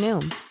plans from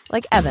Noom.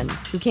 Like Evan,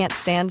 who can't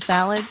stand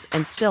salads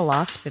and still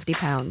lost 50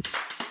 pounds.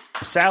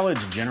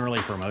 Salads generally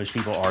for most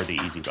people are the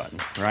easy button,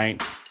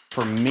 right?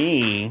 For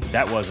me,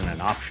 that wasn't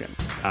an option.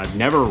 I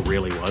never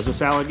really was a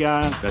salad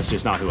guy. That's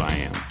just not who I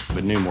am.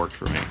 But Noom worked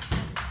for me.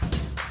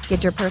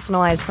 Get your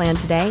personalized plan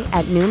today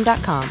at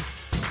Noom.com.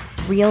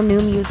 Real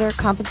Noom user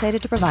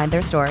compensated to provide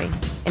their story.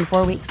 In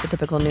 4 weeks, the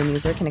typical Noom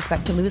user can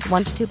expect to lose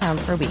 1 to 2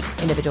 pounds per week.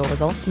 Individual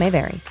results may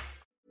vary.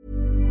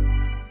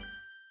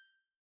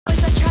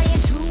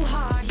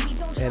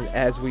 And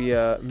as we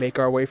make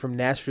our way from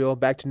Nashville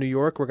back to New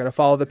York, we're going to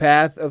follow the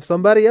path of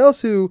somebody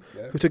else who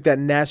took that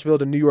Nashville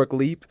to New York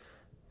leap.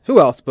 Who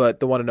else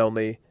but the one and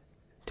only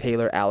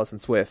Taylor Allison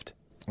Swift?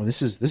 Well,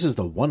 this is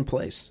the one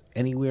place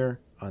anywhere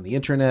on the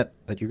internet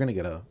that you're going to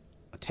get a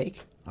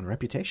take on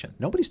Reputation.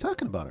 Nobody's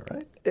talking about it,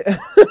 right?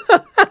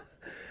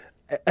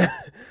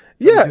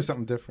 Yeah, do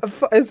something different.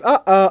 It's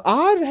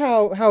odd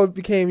how it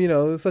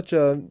became such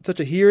a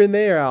here and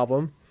there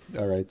album.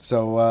 All right,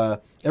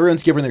 so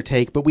everyone's giving their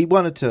take, but we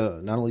wanted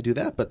to not only do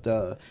that, but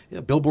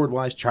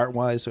Billboard-wise,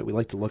 chart-wise, so we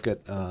like to look at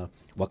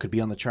what could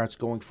be on the charts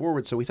going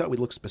forward. So we thought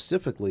we'd look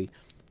specifically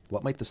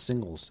what might the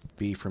singles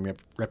be from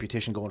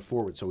Reputation going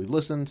forward. So we've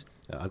listened.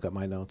 I've got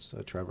my notes.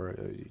 Trevor,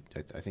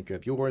 I think you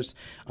have yours.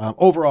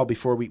 Overall,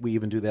 before we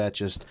even do that,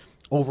 just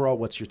overall,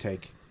 what's your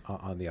take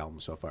on the album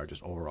so far?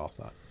 Just overall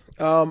thought.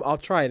 I'll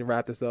try and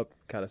wrap this up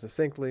kind of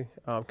succinctly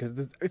because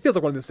it feels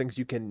like one of those things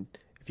you can,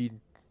 if you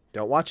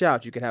don't watch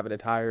out, you can have an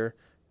entire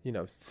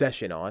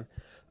session on.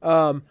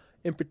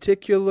 In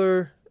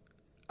particular,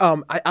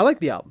 I like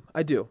the album.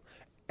 I do.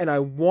 And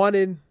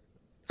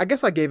I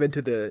guess I gave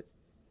into the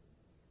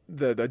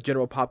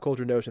general pop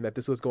culture notion that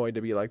this was going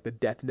to be like the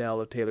death knell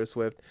of Taylor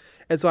Swift.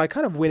 And so I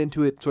kind of went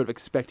into it sort of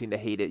expecting to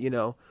hate it,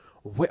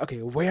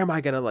 where am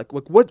I going to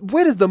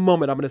what is the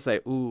moment I'm going to say,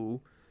 ooh,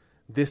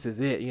 this is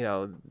it,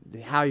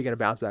 how are you going to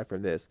bounce back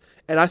from this?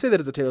 And I say that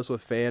as a Taylor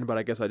Swift fan, but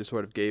I guess I just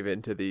sort of gave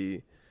into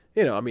the,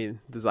 the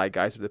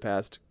zeitgeist of the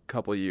past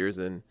couple of years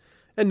and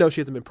no,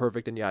 she hasn't been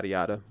perfect and yada,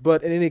 yada.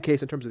 But in any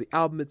case, in terms of the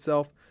album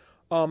itself,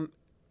 I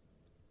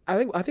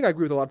think I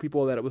agree with a lot of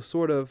people that it was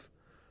sort of,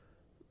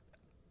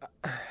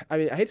 I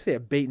hate to say a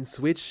bait and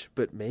switch,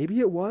 but maybe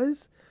it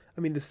was.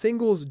 The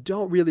singles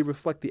don't really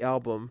reflect the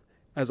album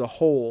as a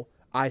whole,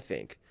 I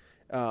think.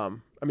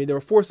 There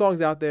were 4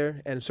 songs out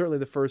there, and certainly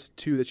the first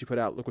 2 that she put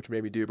out, Look What You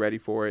Made Me Do, Ready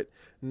For It,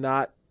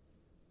 not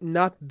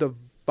the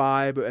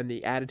vibe and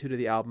the attitude of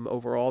the album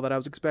overall that I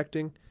was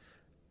expecting.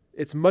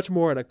 It's much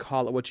more in a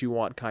call it what you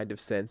want kind of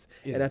sense.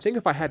 I think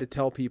if I had to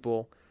tell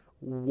people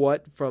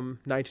what from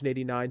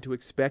 1989 to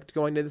expect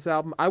going to this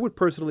album, I would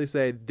personally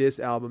say this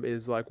album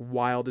is like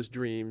Wildest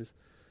Dreams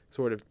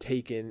sort of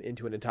taken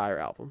into an entire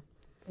album.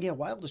 Yeah,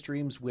 Wildest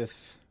Dreams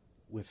with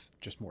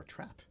just more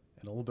trap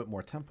and a little bit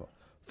more tempo.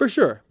 For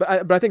sure.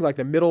 But I think like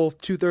the middle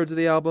 2/3 of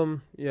the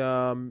album,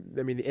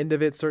 the end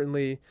of it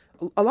certainly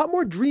a lot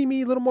more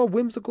dreamy, a little more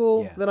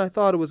whimsical than I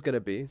thought it was going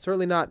to be.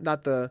 Certainly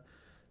not the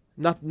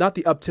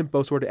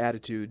up-tempo sort of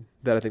attitude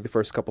that I think the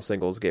first couple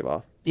singles gave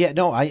off. Yeah,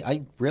 no,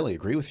 I really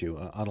agree with you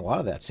on a lot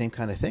of that same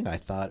kind of thing. I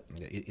thought,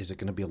 is it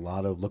going to be a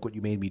lot of Look What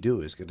You Made Me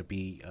Do? Is it going to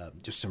be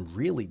just some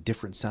really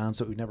different sounds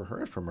that we've never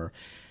heard from her?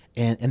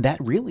 And that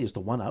really is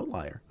the one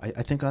outlier,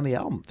 I think, on the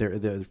album. There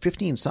are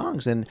 15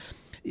 songs, and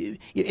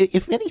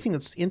if anything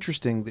that's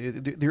interesting,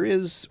 there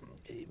is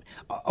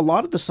a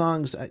lot of the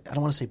songs, I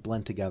don't want to say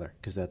blend together,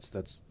 because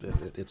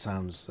it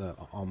sounds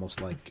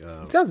almost like...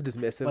 it sounds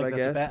dismissive, like I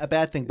that's guess. a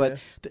bad thing, but...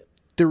 Yeah.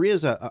 There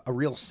is a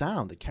real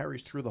sound that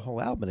carries through the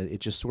whole album, and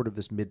it's just sort of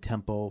this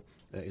mid-tempo,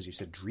 as you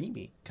said,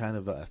 dreamy, kind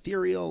of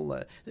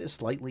ethereal,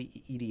 slightly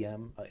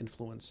EDM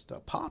influenced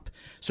pop.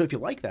 So if you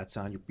like that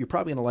sound, you're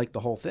probably going to like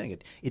the whole thing.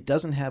 It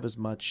doesn't have as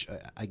much,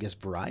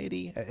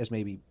 variety as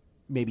maybe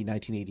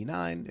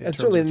 1989 in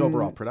terms of its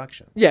overall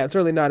production. Yeah, and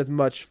certainly not as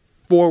much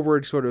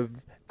forward sort of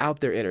out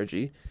there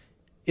energy.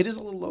 It is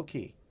a little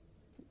low-key.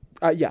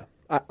 Yeah,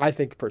 I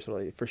think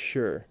personally, for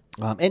sure.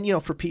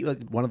 And for people,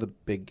 one of the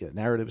big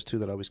narratives too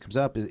that always comes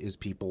up is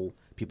people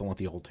want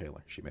the old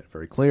Taylor. She made it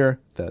very clear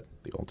that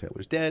the old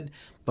Taylor's dead.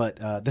 But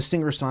the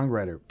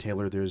singer-songwriter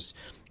Taylor, there's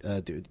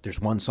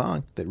one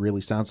song that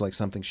really sounds like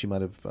something she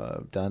might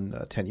have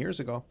done 10 years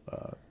ago,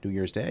 New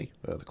Year's Day,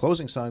 the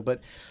closing song.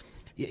 But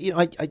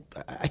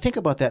I think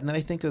about that, and then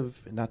I think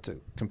of, not to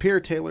compare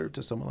Taylor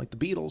to someone like the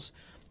Beatles,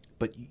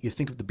 but you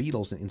think of the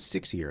Beatles in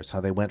 6 years,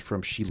 how they went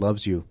from She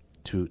Loves You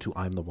to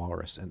I'm the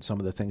Walrus, and some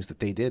of the things that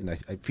they did. And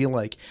I feel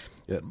like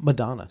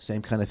Madonna,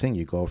 same kind of thing.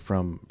 You go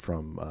from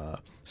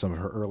some of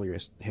her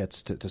earliest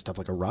hits to stuff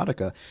like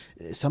Erotica.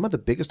 Some of the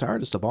biggest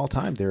artists of all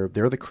time, they're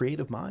the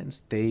creative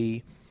minds.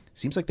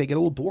 Seems like they get a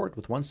little bored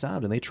with one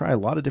sound, and they try a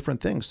lot of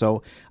different things.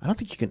 So I don't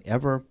think you can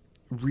ever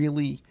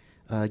really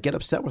get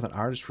upset with an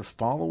artist for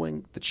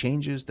following the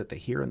changes that they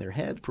hear in their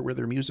head for where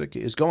their music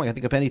is going. I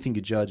think if anything,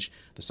 you judge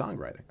the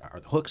songwriting. Are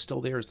the hooks still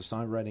there? Is the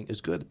songwriting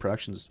is good? The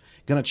production's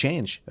going to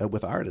change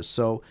with artists.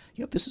 So,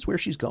 if this is where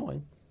she's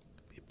going,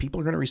 people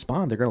are going to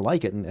respond. They're going to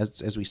like it. And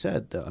as we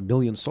said, 1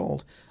 million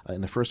sold in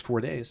the first 4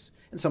 days.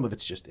 And some of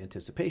it's just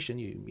anticipation.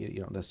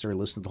 You don't necessarily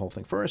listen to the whole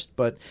thing first,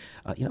 but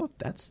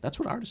that's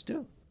what artists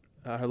do.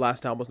 Her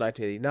last album was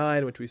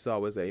 1989, which we saw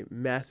was a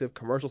massive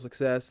commercial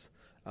success.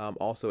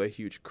 Also a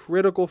huge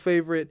critical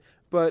favorite,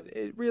 but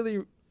it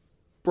really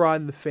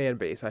broadened the fan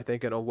base, I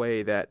think, in a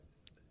way that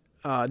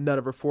none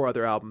of her 4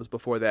 other albums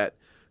before that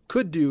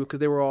could do, because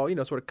they were all,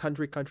 sort of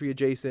country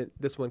adjacent.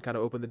 This one kind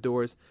of opened the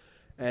doors.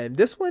 And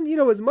this one,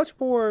 is much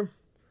more,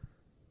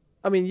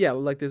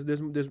 like there's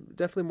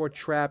definitely more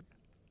trap.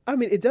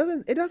 It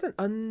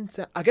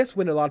doesn't I guess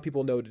when a lot of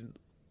people noted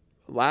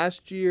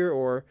last year,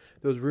 or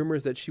those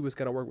rumors that she was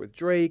going to work with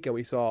Drake, and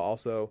we saw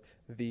also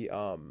the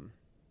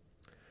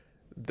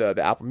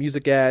Apple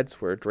Music ads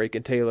where Drake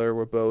and Taylor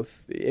were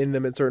both in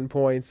them at certain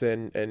points,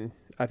 and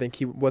I think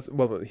he was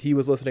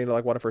listening to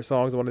like one of her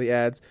songs in one of the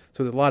ads.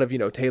 So there's a lot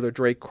of Taylor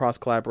Drake cross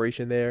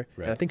collaboration there,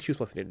 right. And I think she was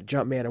listening to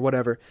Jumpman or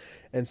whatever.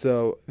 And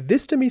so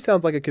this to me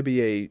sounds like it could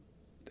be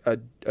a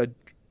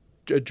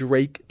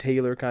Drake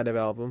Taylor kind of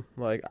album.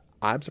 Like,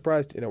 I'm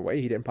surprised in a way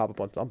he didn't pop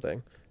up on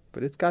something,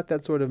 but it's got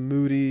that sort of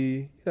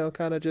moody,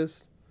 kind of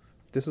just,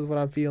 this is what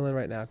I'm feeling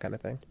right now kind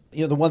of thing.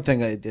 The one thing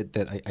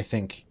that I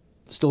think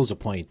still is a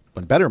point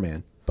when Better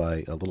Man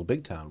by Little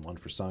Big Town won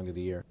for Song of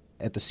the Year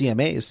at the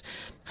CMAs,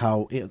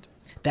 how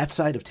that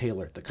side of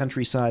Taylor, the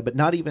country side, but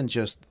not even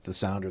just the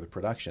sound or the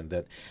production,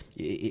 that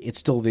it's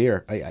still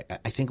there.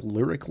 I think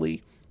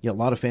lyrically, a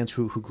lot of fans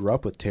who grew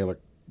up with Taylor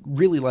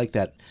really like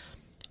that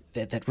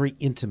very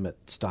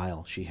intimate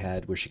style she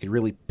had, where she could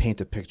really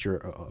paint a picture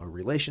of a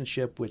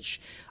relationship,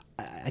 which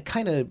I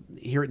kind of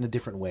hear it in a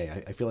different way.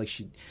 I feel like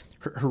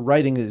her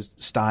writing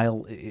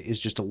style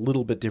is just a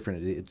little bit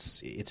different.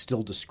 It's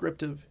still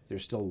descriptive.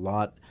 There's still a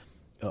lot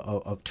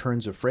of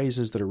turns of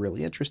phrases that are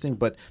really interesting,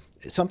 but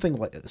something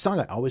like the song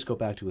I always go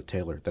back to with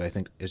Taylor that I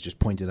think has just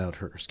pointed out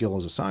her skill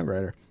as a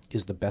songwriter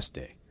is The Best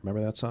Day.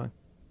 Remember that song?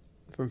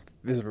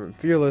 This is from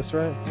Fearless,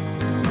 right?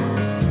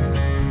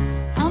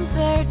 I'm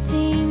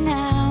 13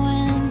 now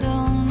and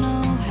don't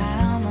know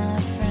how my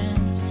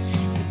friends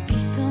could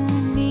be so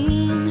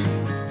mean.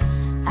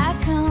 I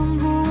come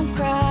home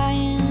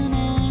crying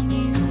and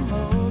you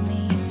hold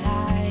me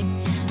tight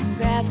and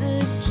grab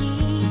the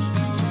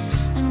keys,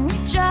 and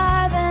we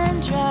drive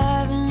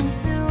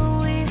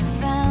until we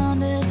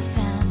found a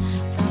town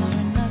far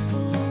enough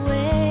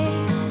away,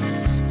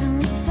 and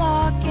we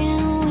talk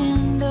and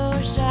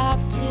window shop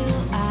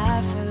till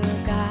I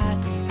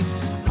forgot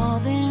all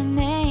their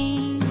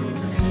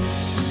names.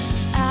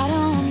 I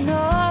don't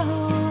know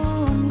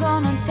who I'm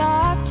gonna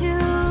talk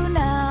to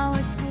now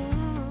at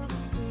school.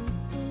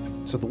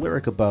 So the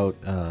lyric about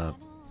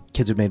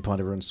kids have made fun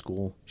of her in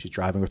school. She's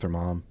driving with her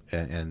mom,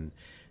 and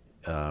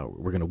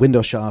we're going to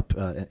window shop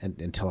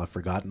until I've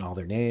forgotten all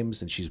their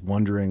names, and she's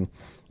wondering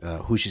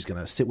who she's going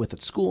to sit with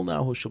at school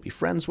now, who she'll be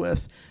friends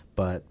with,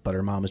 but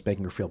her mom is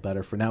making her feel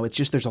better for now. It's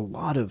just, there's a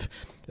lot of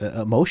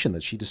emotion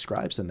that she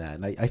describes in that,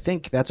 and I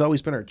think that's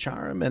always been her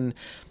charm, and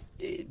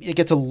it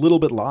gets a little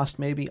bit lost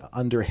maybe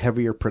under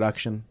heavier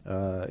production.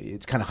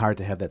 It's kind of hard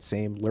to have that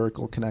same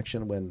lyrical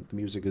connection when the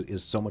music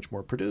is so much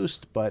more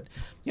produced, but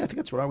I think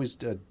that's what always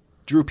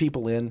drew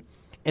people in,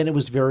 and it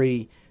was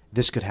very...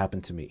 This could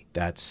happen to me.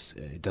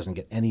 It doesn't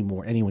get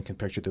anyone can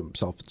picture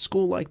themselves at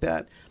school like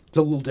that. It's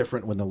a little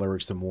different when the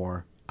lyrics are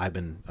more, I've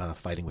been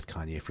fighting with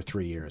Kanye for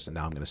 3 years, and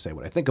now I'm going to say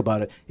what I think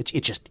about it.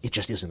 It just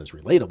isn't as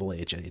relatable.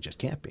 It just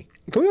can't be.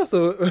 Can we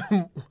also,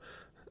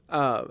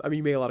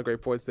 you made a lot of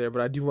great points there,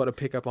 but I do want to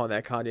pick up on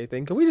that Kanye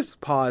thing. Can we just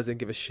pause and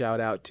give a shout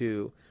out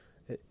to,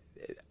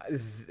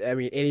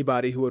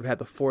 anybody who would have had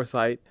the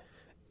foresight,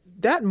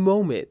 that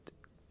moment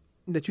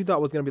that you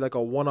thought was going to be like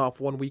a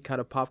one-off, 1 week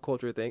kind of pop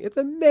culture thing. It's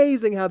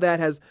amazing how that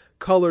has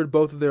colored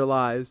both of their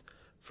lives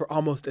for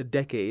almost a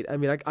decade.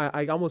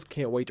 I almost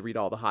can't wait to read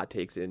all the hot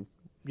takes in,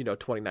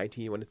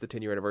 2019 when it's the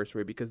 10-year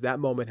anniversary, because that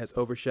moment has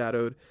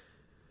overshadowed,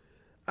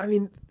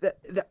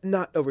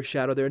 not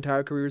overshadowed their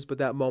entire careers, but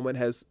that moment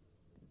has,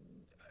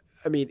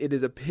 it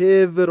is a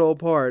pivotal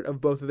part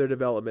of both of their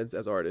developments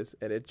as artists,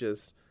 and it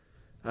just,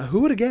 who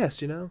would have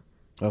guessed,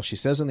 Well, she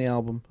says in the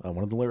album,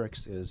 one of the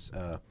lyrics is,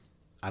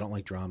 I don't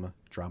like drama.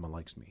 Drama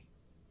likes me.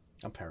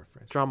 I'm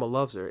paraphrasing. Drama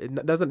loves her.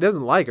 It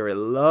doesn't like her. It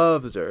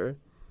loves her.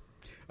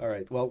 All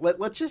right. Well,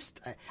 let's just.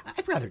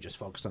 I'd rather just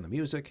focus on the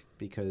music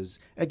because,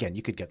 again,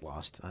 you could get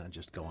lost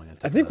just going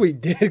into. I think we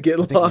did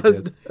get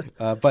lost.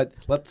 But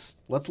let's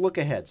look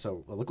ahead.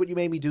 So look what you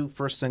made me do.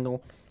 First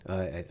single.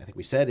 I think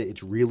we said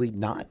it's really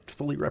not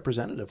fully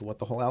representative of what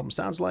the whole album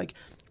sounds like.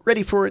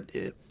 Ready for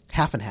it?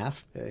 Half and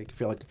half. I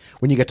feel like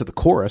when you get to the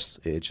chorus,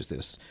 it's just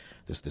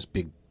this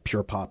big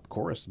pure pop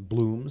chorus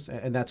blooms,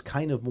 and that's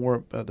kind of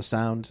more the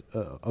sound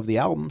of the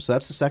album. So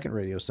that's the second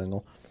radio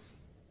single.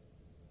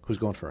 Who's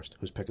going first?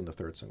 Who's picking the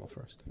third single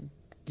first?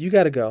 You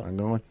got to go. I'm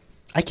going.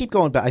 I keep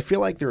going back. I feel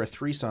like there are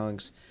 3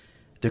 songs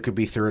there could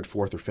be third,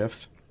 fourth, or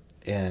fifth.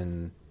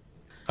 And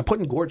I'm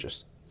putting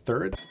Gorgeous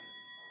third.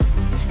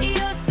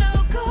 You're so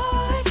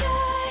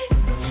gorgeous,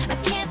 I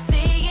can't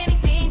say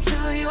anything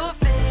to your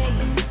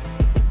face,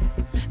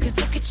 'cause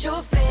look at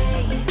your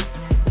face.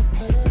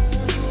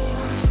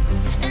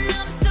 And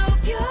I'm so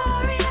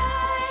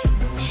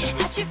furious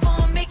at you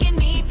for making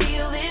me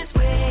feel this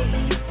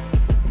way.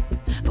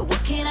 But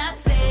what can I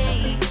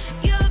say?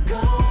 You're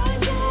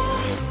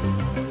gorgeous.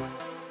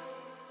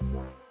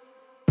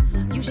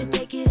 You should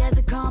take it as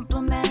a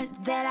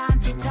compliment that I'm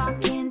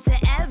talking to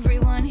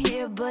everyone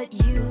here but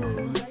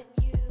you.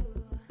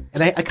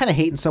 And I kind of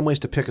hate in some ways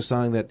to pick a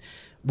song that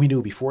we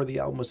knew before the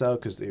album was out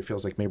because it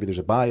feels like maybe there's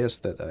a bias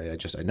that I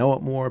know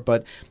it more.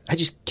 But I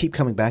just keep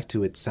coming back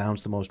to it.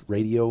 Sounds the most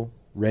radio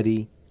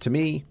ready to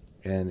me,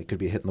 and it could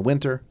be a hit in the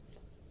winter.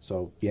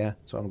 So yeah,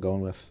 that's what I'm going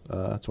with.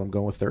 That's what I'm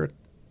going with third.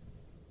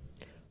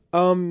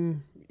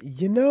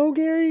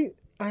 Gary,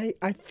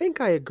 I think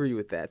I agree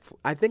with that.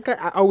 I think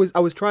I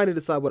was trying to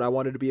decide what I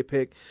wanted to be a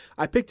pick.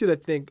 I picked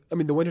it.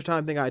 The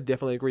wintertime thing I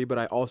definitely agree, but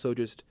I also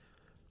just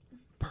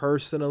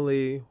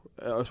personally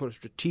sort of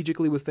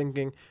strategically was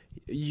thinking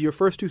your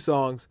first two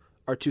songs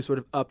are two sort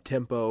of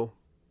up-tempo,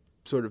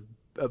 sort of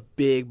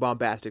big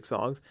bombastic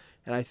songs.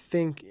 And I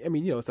think,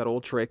 it's that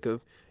old trick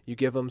of you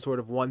give them sort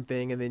of one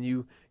thing and then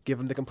you give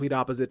them the complete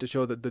opposite to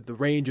show the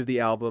range of the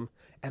album.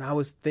 And I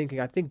was thinking,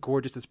 I think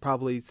Gorgeous is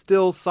probably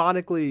still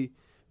sonically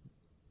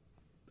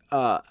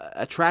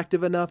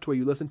attractive enough to where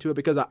you listen to it,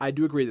 because I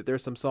do agree that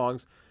there's some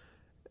songs,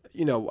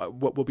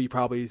 what will be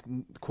probably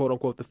quote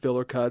unquote the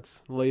filler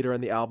cuts later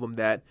in the album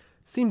that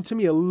seem to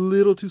me a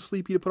little too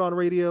sleepy to put on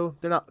radio.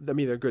 They're not,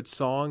 they're good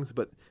songs,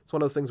 but it's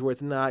one of those things where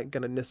it's not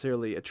going to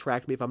necessarily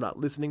attract me if I'm not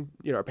listening,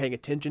 or paying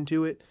attention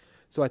to it.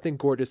 So I think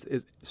Gorgeous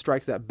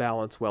strikes that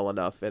balance well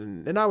enough.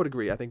 And I would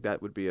agree. I think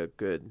that would be a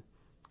good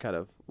kind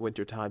of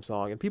wintertime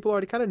song. And people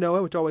already kind of know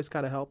it, which always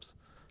kind of helps.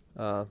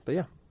 But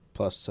yeah.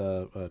 Plus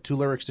 2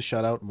 lyrics to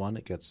shout out. One,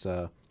 it gets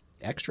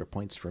extra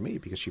points for me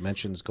because she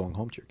mentions going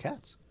home to your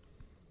cats.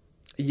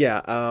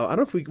 Yeah. I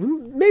don't know if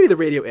maybe the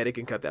radio edit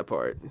can cut that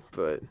part,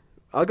 but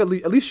at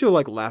least she'll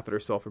laugh at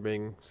herself for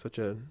being such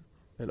an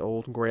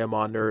old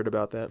grandma nerd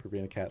about that. For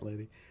being a cat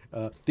lady.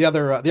 The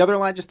other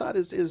line I just thought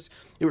is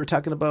we were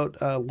talking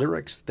about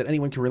lyrics that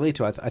anyone can relate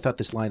to. I thought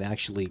this line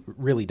actually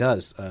really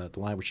does. The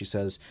line where she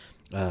says,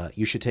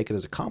 "You should take it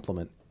as a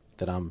compliment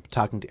that I'm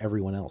talking to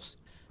everyone else."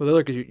 Well, the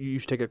lyric is you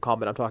should take it as a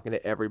compliment. I'm talking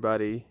to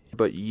everybody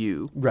but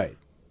you. Right.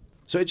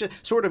 So it's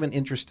just sort of an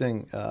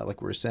interesting,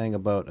 like we were saying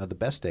about the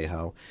Best Day,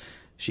 how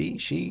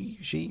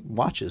she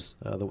watches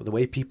the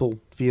way people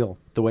feel,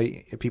 the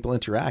way people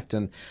interact,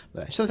 and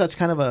I just thought that's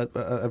kind of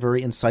a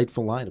very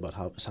insightful line about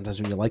how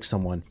sometimes when you like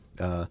someone,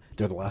 they're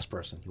the last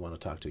person you want to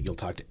talk to. You'll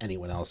talk to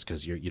anyone else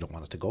because you don't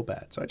want it to go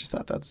bad. So I just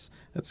thought that's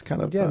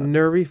kind of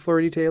nervy,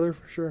 flirty Taylor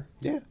for sure.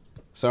 Yeah.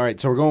 So all right,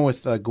 so we're going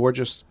with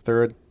Gorgeous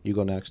third. You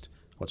go next.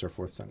 What's our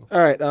fourth single? All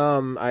right.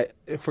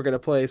 If we're gonna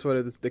play sort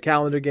of the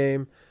calendar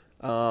game,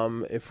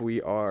 if we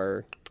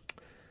are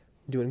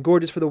doing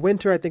Gorgeous for the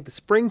winter, I think the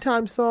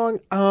springtime song.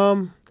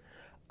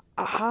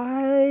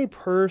 I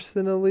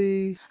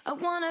personally, I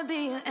wanna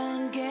be your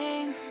end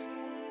game.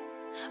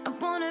 I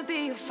wanna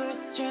be your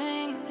first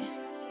string.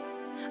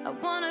 I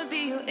wanna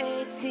be your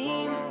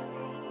A-team.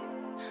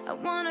 I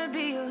wanna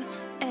be your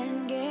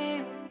end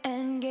game,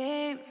 end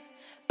game.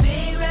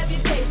 Big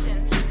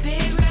reputation,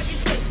 big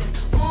reputation.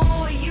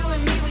 Oh, you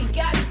and me, we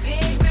got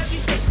big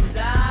reputations.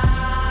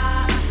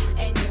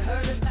 And you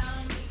heard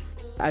about me.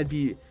 I'd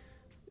be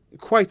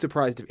quite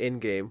surprised if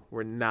Endgame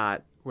were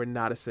not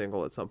a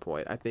single at some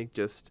point. I think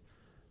just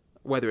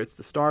whether it's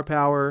the star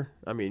power,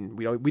 we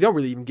don't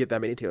really even get that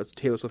many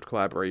Taylor Swift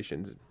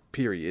collaborations,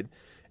 period,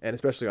 and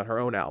especially on her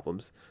own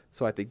albums.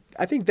 So I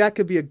think that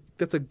could be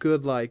that's a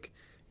good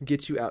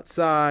get you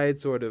outside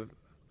sort of.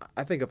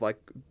 I think of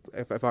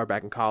if I were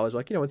back in college,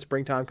 when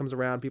springtime comes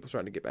around, people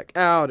starting to get back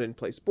out and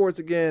play sports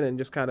again, and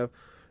just kind of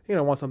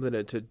want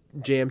something to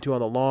jam to on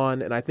the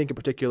lawn. And I think in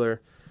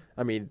particular,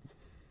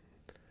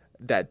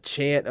 that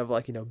chant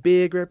of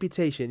big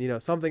reputation,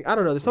 something, I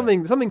don't know, there's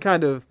something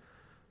kind of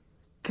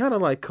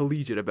like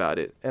collegiate about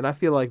it, and I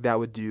feel like that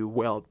would do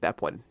well at that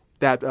point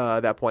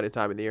in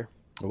time in the year.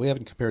 Well, we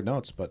haven't compared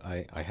notes, but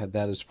I had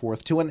that as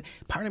fourth too, and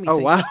part of me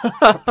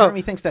part of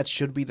me thinks that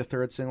should be the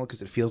third single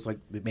because it feels like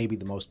maybe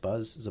the most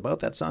buzz is about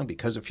that song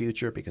because of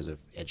Future, because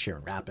of Ed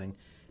Sheeran rapping.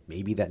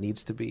 Maybe that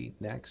needs to be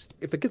next.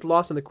 If it gets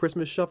lost in the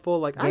Christmas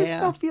shuffle, I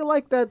still feel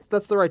like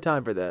that's the right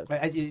time for that.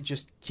 It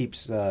just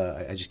keeps.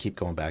 I just keep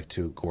going back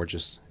to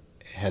Gorgeous.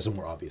 It has a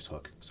more obvious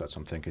hook, so that's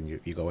what I'm thinking.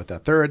 You go with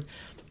that third,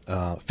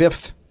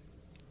 fifth.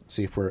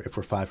 See if we're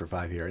 5 for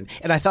 5 here,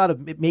 and I thought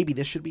of maybe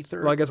this should be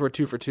third. Well, I guess we're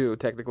 2 for 2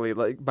 technically,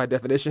 by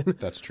definition.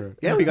 That's true.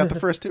 Yeah, we got the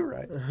first two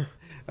right.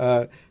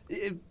 I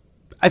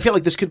feel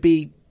like this could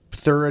be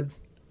third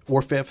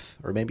or fifth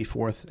or maybe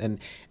fourth, and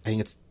I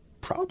think it's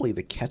probably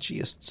the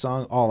catchiest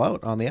song all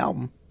out on the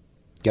album.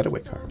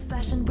 Getaway Car.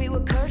 Old-fashioned, we were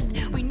cursed.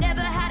 We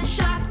never had a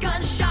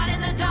shotgun shot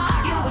in the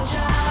dark. You were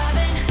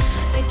driving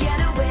the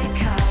getaway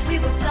car. We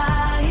were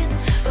flying,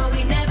 but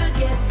we never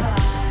get far.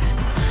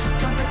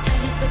 Don't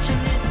pretend it's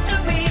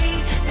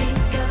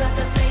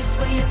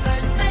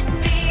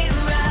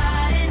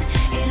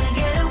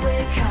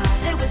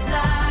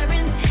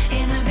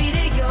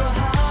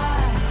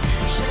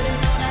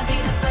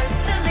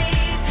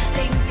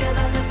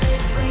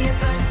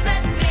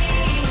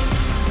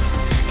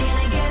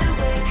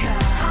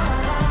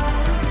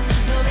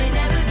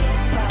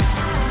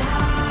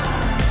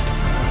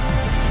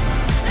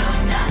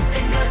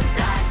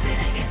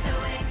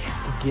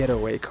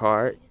Getaway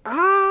Car.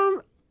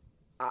 I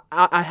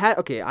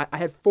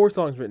had 4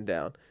 songs written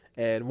down,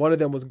 and one of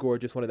them was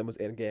Gorgeous, one of them was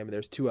Endgame, and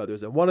there's 2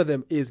 others, and one of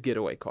them is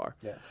Getaway Car.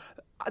 Yeah.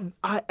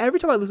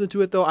 Every time I listen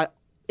to it, though,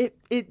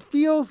 it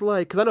feels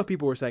like, because I know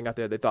people were saying out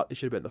there they thought it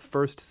should have been the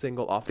first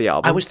single off the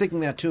album. I was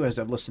thinking that too as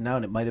I've listened now,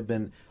 and it might have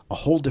been a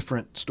whole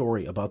different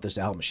story about this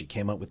album. She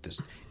came out with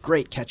this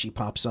great catchy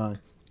pop song,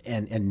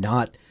 and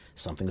not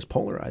something as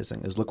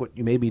polarizing as Look What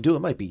You Made Me Do.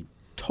 It might be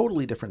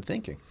totally different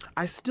thinking.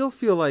 I still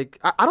feel like,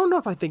 I don't know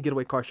if I think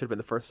Getaway Car should have been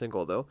the first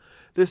single, though.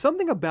 There's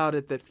something about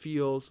it that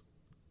feels,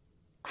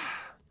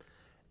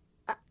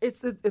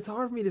 it's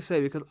hard for me to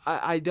say, because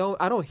I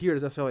don't hear it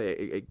as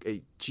necessarily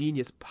a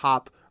genius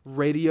pop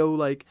radio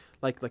like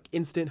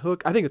instant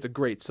hook. I think it's a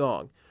great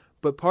song,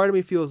 but part of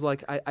me feels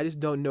like I just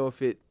don't know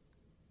if it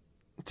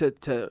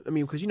I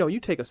mean, because you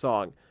take a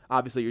song,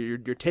 obviously you're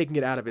taking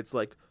it out of its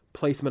like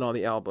placement on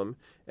the album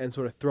and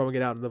sort of throwing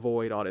it out in the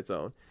void on its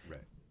own.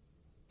 Right.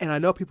 And I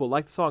know people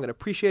like the song and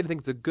appreciate it, think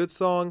it's a good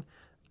song.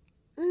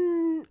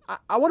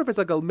 I wonder if it's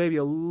like maybe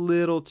a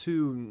little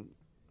too,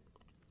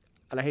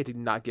 and I hate to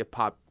not give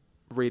pop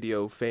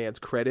radio fans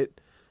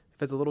credit,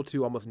 if it's a little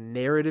too almost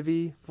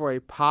narrative-y for a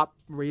pop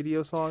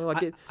radio song.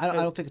 Like I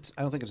don't think it's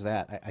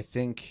that. I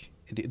think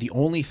the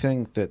only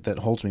thing that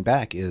holds me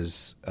back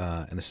is,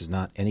 and this is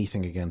not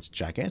anything against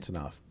Jack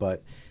Antonoff,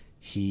 but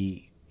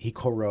he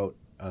co-wrote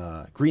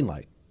Green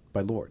Light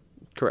by Lorde.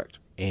 Correct.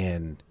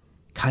 And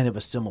kind of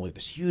a similar,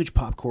 this huge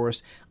pop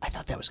chorus. I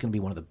thought that was going to be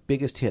one of the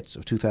biggest hits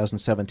of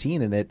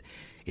 2017, and it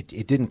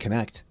didn't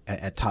connect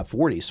at top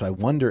 40. So I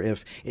wonder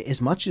if,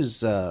 as much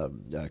as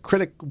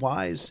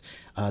critic-wise,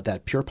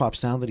 that pure pop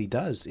sound that he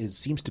does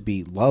seems to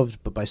be loved,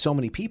 but by so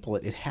many people,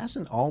 it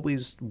hasn't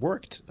always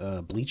worked.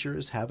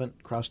 Bleachers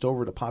haven't crossed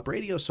over to pop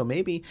radio, so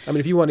maybe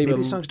if you want maybe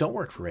these songs don't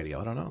work for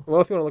radio. I don't know.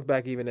 Well, if you want to look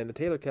back even in the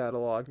Taylor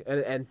catalog,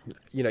 and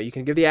you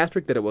can give the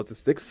asterisk that it was the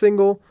 6th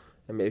single,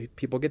 and maybe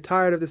people get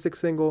tired of the 6th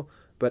single.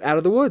 But Out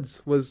of the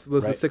Woods was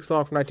right. The 6th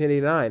song from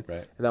 1989.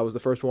 Right. And that was the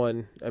first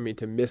one,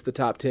 to miss the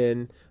top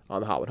 10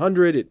 on the Hot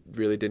 100. It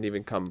really didn't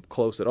even come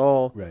close at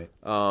all. Right.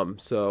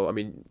 So,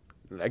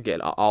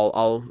 again,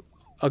 I'll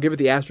give it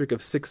the asterisk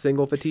of 6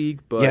 single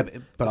fatigue, but, yeah,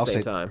 but I'll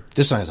say time.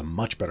 This song has a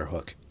much better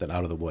hook than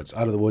Out of the Woods.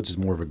 Out of the Woods is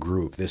more of a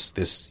groove. This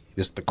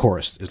the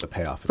chorus is the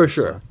payoff. For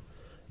sure.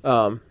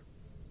 And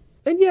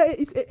yeah,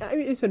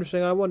 it's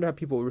interesting. I wonder how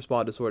people would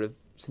respond to sort of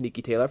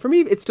sneaky Taylor. For me,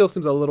 it still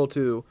seems a little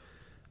too,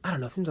 I don't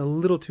know, it seems a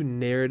little too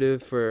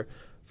narrative for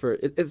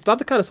it's not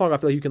the kind of song I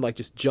feel like you can like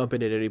just jump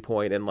in at any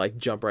point and like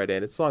jump right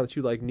in. It's a song that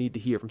you like need to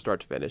hear from start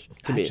to finish.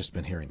 I've just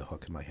been hearing the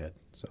hook in my head,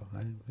 so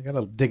I got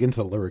to dig into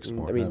the lyrics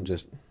more. I'm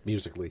just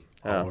musically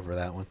all over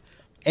that one.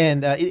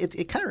 And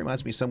it kind of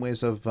reminds me in some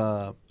ways of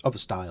the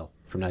style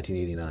from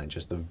 1989,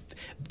 just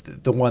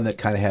the one that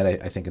kind of had,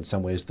 I think, in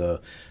some ways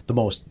the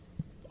most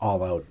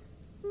all out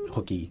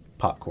hooky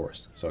pop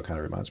chorus. So it kind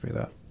of reminds me of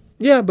that.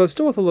 Yeah, but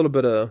still with a little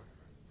bit of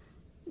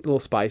little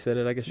spice in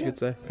it, I guess you could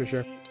say, for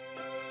sure.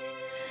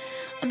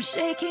 I'm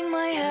shaking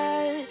my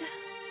head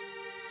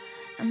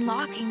and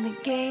locking the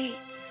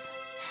gates.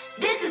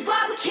 This is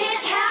why we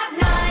can't have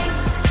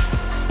nice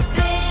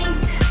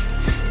things,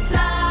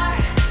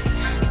 darling.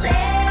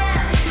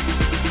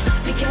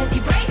 Because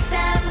you break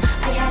them,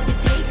 I had to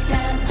take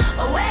them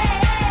away.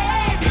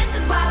 This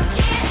is why we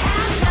can't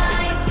have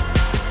nice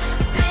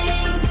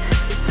things,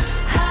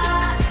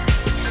 honey.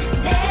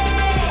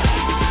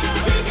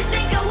 Did you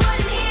think I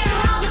wouldn't hear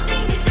all the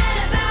things you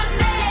said about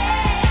me?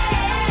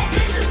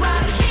 This is why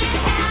we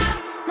can't have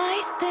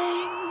nice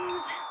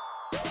things.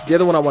 The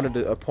other one I wanted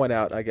to point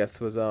out, I guess,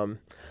 was I'm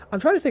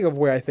trying to think of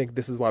where I think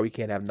This Is Why We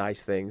Can't Have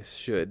Nice Things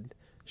should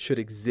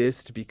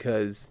exist,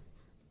 because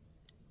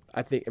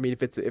I think,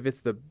 if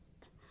it's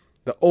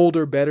the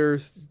older, better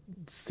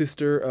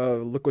sister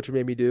of Look What You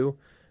Made Me Do,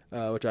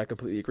 which I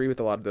completely agree with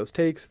a lot of those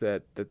takes,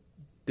 that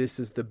this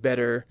is the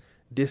better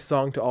diss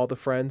song to all the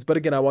friends. But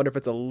again, I wonder if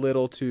it's a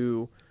little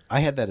too I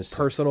had that as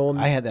personal.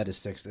 I had that as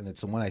 6th, and it's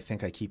the one I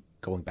think I keep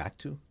going back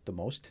to the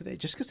most today,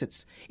 just because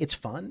it's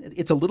fun.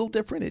 It's a little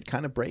different. It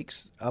kind of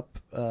breaks up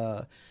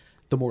the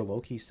more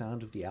low-key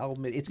sound of the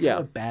album. It's kind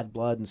of Bad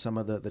Blood and some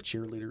of the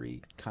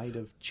cheerleadery kind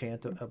of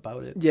chant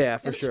about it. Yeah,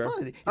 for sure.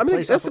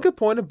 That's a good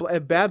point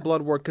of Bad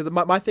Blood work, because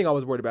my thing I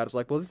was worried about is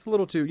like, well, this is a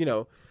little too,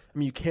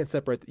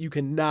 you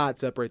cannot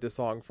separate this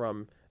song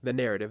from the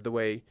narrative the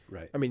way.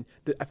 Right. I feel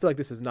like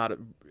this is not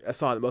a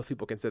song that most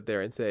people can sit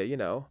there and say,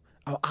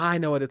 oh, I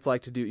know what it's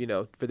like to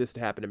do, for this to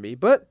happen to me.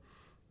 But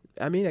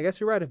I guess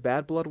you're right. If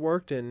Bad Blood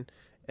worked, and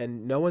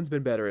no one's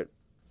been better at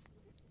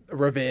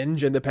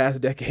revenge in the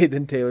past decade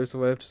than Taylor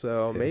Swift,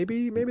 so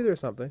maybe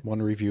there's something.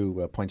 One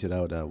review pointed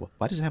out,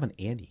 why does it have an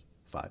Annie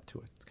vibe to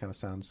it? It kind of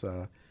sounds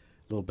a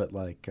little bit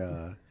like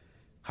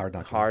Hard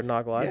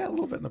Knock Life. Yeah, a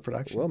little bit in the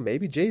production. Well,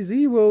 maybe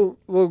Jay-Z will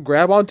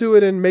grab onto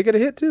it and make it a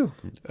hit too.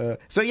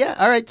 So yeah,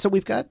 all right. So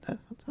we've got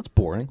that's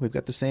boring. We've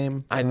got the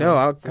same. I know.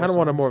 I kind of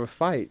wanted more of a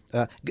fight.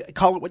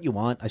 Call it what you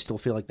want. I still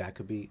feel like that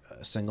could be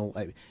a single.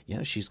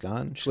 She's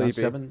gone. She's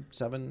gone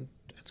 7.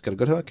 It's got a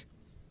good hook.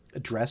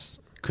 Address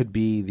could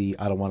be the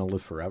I Don't Want to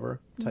Live Forever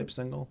type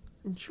single.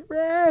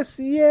 Dress,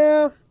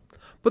 yeah.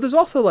 But there's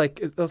also like,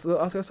 it's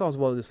also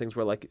one of those things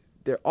where like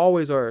there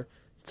always are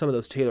some of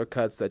those Taylor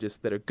cuts that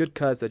are good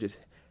cuts that just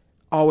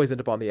always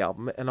end up on the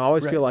album, and I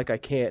always feel like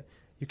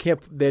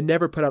they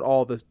never put out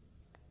all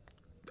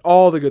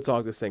the good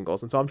songs as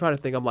singles, and so I'm trying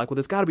to think, I'm like, well,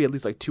 there's got to be at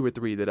least like 2 or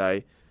 3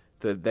 that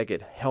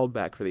get held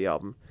back for the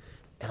album.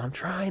 And I'm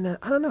trying to,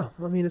 I don't know.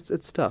 I mean,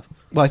 it's tough.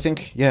 Well, I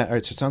think, yeah, all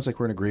right, so it sounds like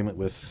we're in agreement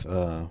with,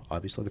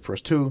 obviously, the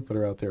first 2 that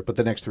are out there. But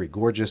the next 3,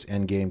 Gorgeous,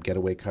 Endgame,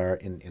 Getaway Car,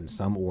 in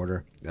some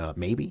order.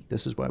 Maybe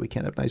This Is Why We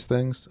Can't Have Nice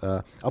Things.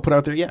 I'll put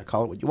out there,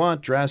 Call It What You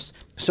Want, Dress,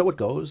 So It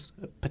Goes,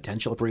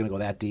 Potential, if we're going to go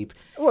that deep.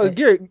 Well,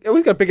 Gary, we're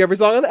going to pick every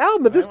song on the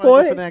album at this For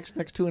point. the next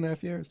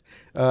 2.5 years.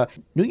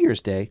 New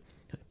Year's Day,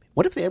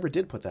 what if they ever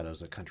did put that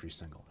as a country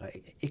single?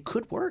 It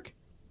could work.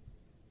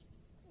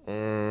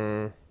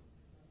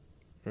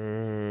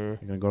 We're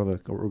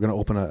gonna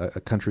open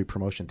a country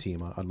promotion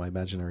team on my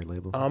imaginary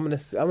label. I'm gonna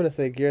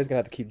say Gary's gonna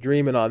have to keep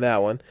dreaming on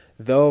that one.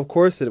 Though of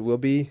course it will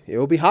be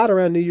hot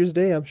around New Year's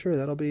Day. I'm sure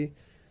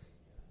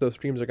those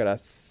streams are gonna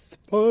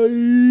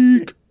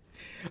spike.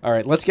 All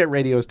right, let's get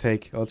radio's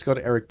take. Let's go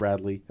to Eric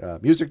Bradley,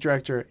 music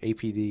director,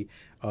 APD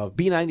of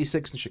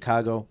B96 in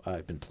Chicago.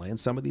 I've been playing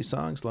some of these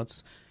songs.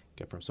 Let's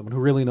get from someone who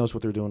really knows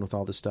what they're doing with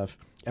all this stuff.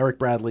 Eric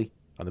Bradley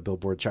on the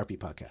Billboard Chart Beat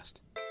Podcast.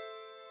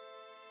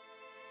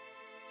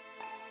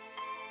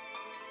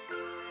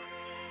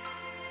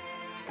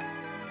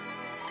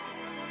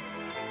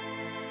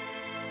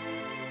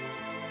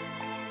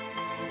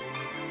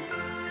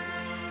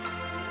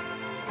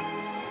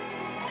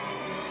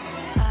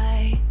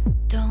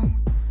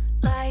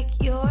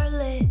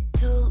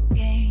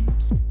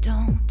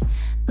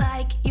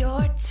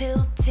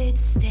 Tilted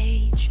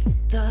stage,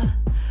 the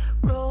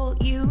role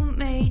you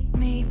made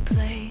me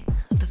play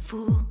of the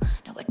fool.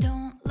 No, I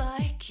don't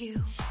like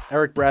you.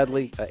 Eric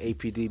Bradley,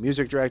 APD,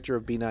 music director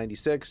of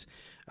B96.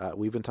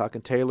 We've been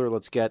talking Taylor.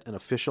 Let's get an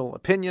official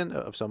opinion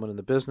of someone in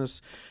the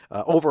business.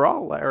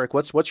 Overall, Eric,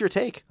 what's your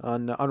take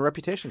on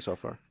Reputation so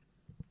far?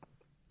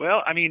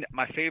 Well, I mean,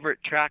 my favorite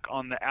track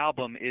on the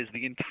album is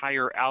the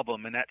entire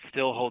album, and that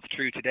still holds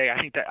true today.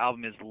 I think that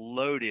album is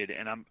loaded,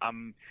 and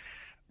I'm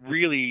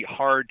really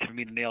hard for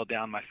me to nail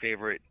down my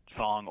favorite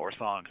song or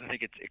songs. I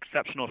think it's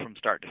exceptional from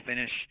start to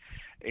finish.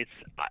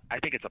 I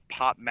think it's a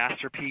pop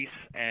masterpiece,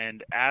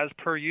 and as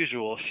per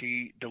usual,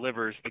 she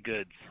delivers the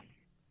goods.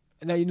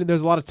 Now,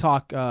 there's a lot of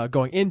talk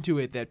going into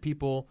it that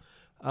people,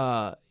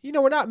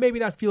 we're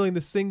not feeling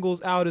the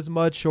singles out as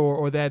much,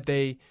 or that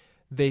they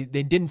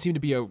didn't seem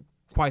to be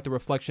quite the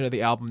reflection of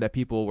the album that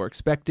people were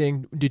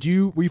expecting. Were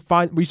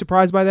you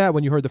surprised by that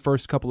when you heard the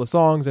first couple of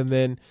songs and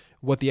then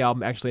what the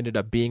album actually ended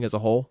up being as a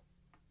whole?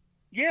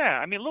 Yeah,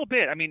 I mean, a little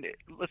bit. I mean,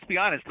 let's be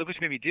honest. Look What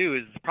You Made Me Do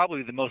is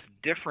probably the most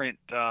different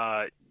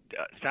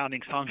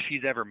sounding song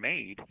she's ever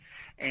made.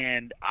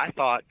 And I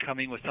thought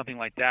coming with something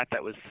like that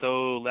was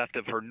so left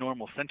of her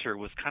normal center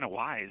was kind of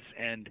wise.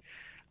 And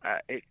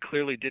it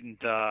clearly didn't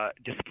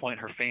disappoint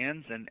her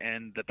fans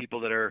and the people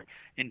that are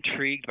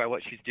intrigued by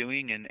what she's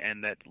doing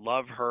and that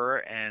love her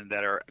and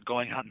that are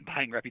going out and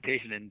buying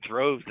Reputation in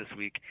droves this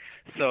week.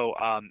 So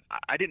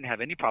I didn't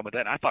have any problem with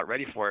that. And I thought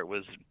Ready For It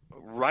was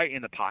right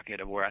in the pocket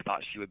of where I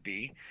thought she would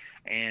be.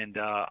 And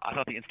I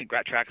thought the Instant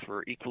Grat tracks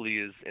were equally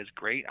as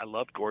great. I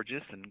loved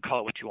Gorgeous, and Call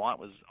It What You Want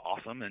was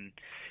awesome. And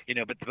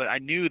but I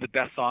knew the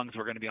best songs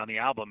were going to be on the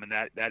album, and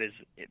that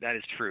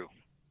is true.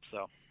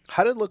 So.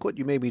 How did Look What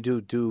You Made Me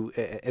Do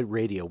at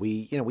radio?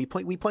 We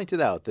pointed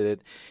out that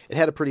it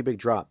had a pretty big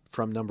drop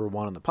from number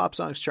 1 on the pop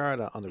songs chart,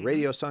 on the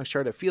radio songs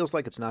chart. It feels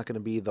like it's not going to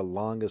be the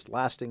longest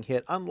lasting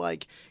hit,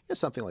 unlike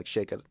something like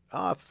Shake It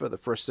Off for the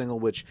first single,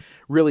 which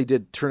really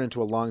did turn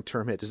into a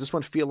long-term hit. Does this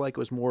one feel like it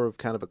was more of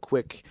kind of a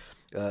quick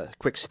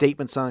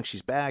statement song?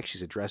 She's back.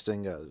 She's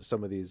addressing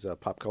some of these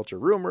pop culture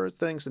rumors,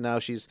 things, and now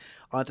she's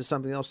onto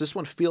something else. Does this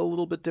one feel a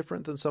little bit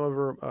different than some of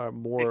her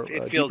more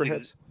deeper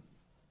hits?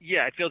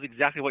 Yeah, it feels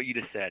exactly what you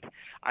just said.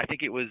 I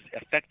think it was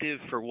effective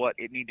for what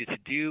it needed to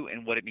do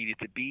and what it needed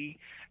to be,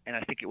 and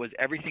I think it was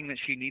everything that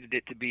she needed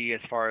it to be as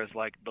far as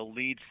like the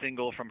lead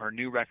single from her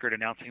new record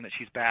announcing that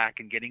she's back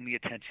and getting the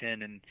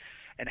attention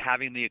and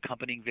having the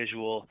accompanying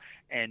visual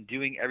and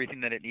doing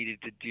everything that it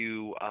needed to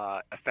do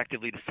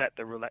effectively to set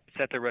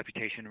the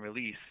Reputation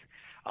release.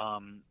 I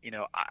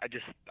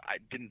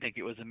didn't think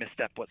it was a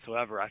misstep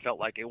whatsoever. I felt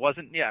like it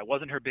wasn't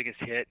her biggest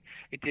hit.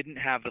 It didn't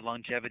have the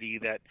longevity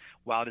that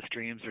Wildest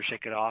Dreams or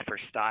Shake It Off or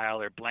Style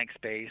or Blank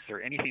Space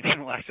or anything from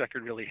the last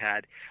record really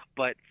had.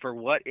 But for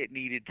what it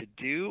needed to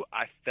do,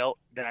 I felt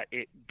that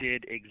it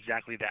did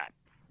exactly that.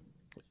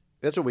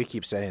 That's what we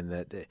keep saying,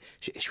 that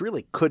she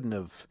really couldn't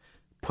have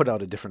put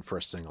out a different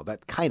first single.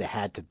 That kind of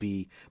had to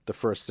be the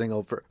first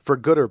single for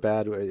good or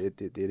bad.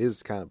 It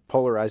is kind of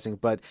polarizing,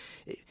 but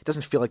it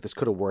doesn't feel like this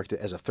could have worked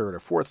as a third or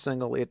fourth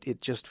single. It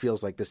just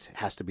feels like this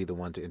has to be the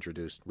one to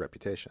introduce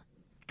Reputation.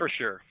 For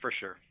sure.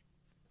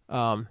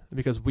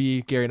 Because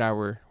Gary and I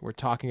were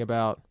talking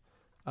about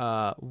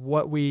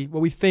what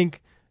we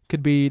think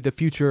could be the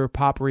future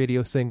pop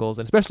radio singles,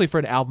 and especially for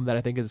an album that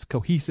I think is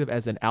cohesive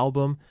as an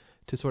album,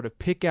 to sort of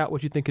pick out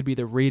what you think could be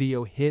the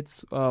radio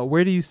hits.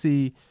 Where do you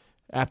see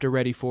after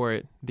Ready for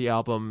It, the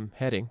album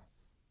heading?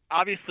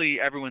 Obviously,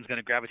 everyone's going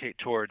to gravitate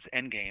towards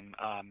Endgame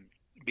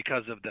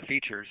because of the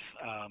features,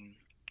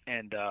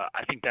 and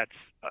I think that's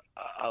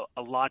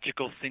a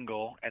logical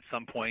single at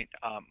some point.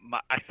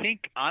 I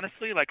think,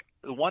 honestly, like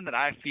the one that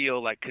I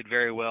feel like could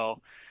very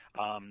well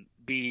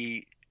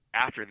be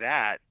after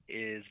that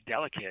is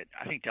Delicate.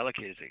 I think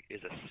Delicate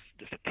is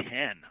just a 10.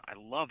 I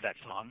love that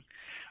song.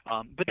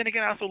 But then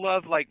again, I also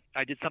love, like,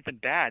 I Did Something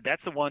Bad.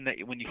 That's the one that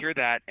when you hear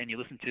that and you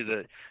listen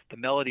to the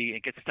melody,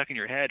 it gets stuck in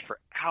your head for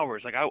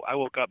hours. Like, I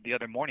woke up the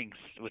other mornings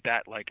with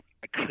that, like,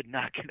 I could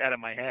not get out of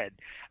my head.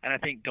 And I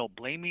think Don't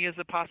Blame Me is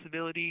a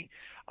possibility.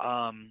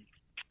 I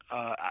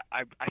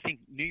think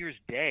New Year's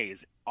Day is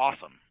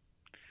awesome.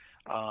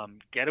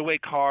 Getaway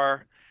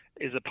Car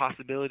is a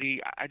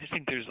possibility. I just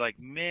think there's like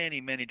many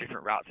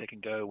different routes they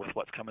can go with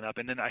what's coming up.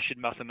 And then I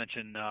should also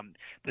mention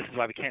This Is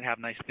Why We Can't Have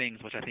Nice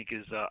Things, which I think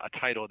is a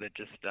title that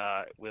just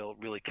will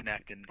really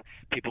connect and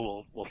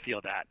people will feel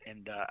that.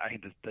 And I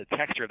think the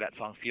texture of that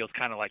song feels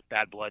kind of like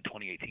Bad Blood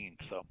 2018.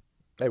 So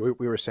Hey, we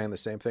were saying the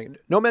same thing.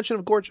 No mention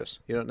of Gorgeous.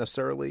 You don't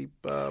necessarily.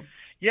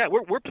 Yeah,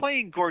 we're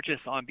playing Gorgeous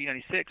on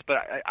B96, but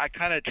I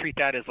kind of treat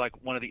that as like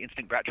one of the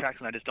Instant Brat tracks,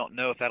 and I just don't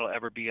know if that'll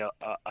ever be a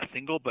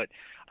single. But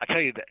I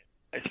tell you that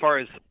as far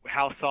as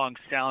how songs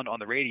sound on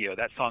the radio,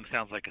 that song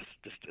sounds like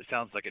it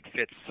sounds like it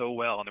fits so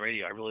well on the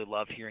radio. I really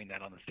love hearing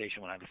that on the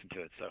station when I listen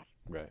to it. So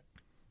right.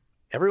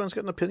 Everyone's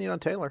got an opinion on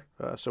Taylor,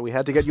 so we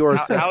had to get yours,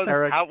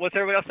 Eric. What's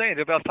everybody else saying?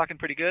 Everybody else talking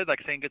pretty good, like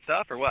saying good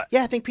stuff, or what?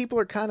 Yeah, I think people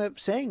are kind of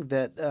saying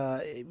that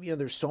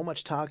there's so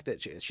much talk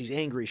that she's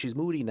angry, she's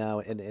moody now,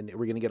 and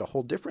we're going to get a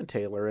whole different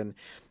Taylor. And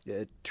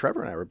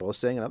Trevor and I were both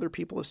saying, and other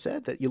people have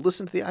said that you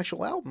listen to the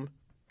actual album,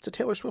 it's a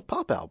Taylor Swift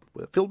pop album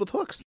filled with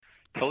hooks.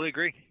 Totally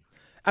agree.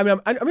 I mean,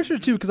 I'm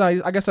interested too because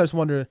I guess I just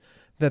wonder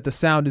that the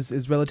sound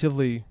is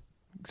relatively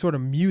sort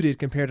of muted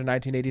compared to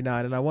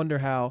 1989, and I wonder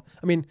how.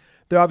 I mean,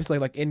 they're obviously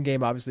like In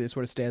Game. Obviously, it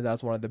sort of stands out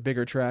as one of the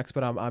bigger tracks,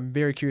 but I'm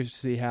very curious to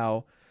see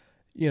how,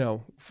 I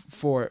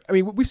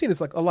mean, we've seen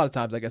this like a lot of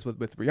times, I guess, with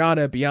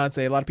Rihanna,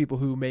 Beyonce, a lot of people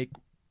who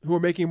are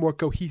making more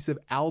cohesive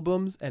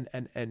albums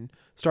and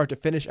start to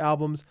finish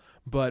albums,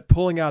 but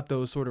pulling out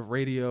those sort of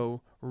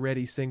radio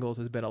ready singles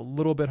has been a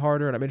little bit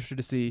harder, and I'm interested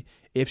to see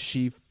if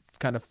she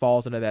kind of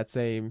falls into that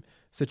same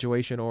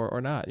situation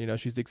or not.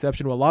 She's the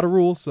exception to a lot of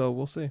rules, so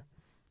we'll see.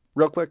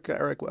 Real quick,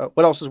 Eric,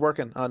 what else is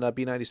working on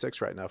B96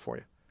 right now for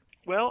you?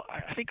 Well,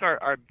 I think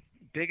our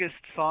biggest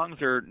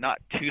songs are not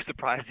too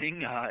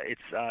surprising.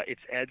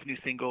 It's Ed's new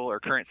single or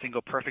current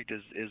single, Perfect,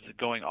 is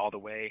going all the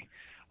way.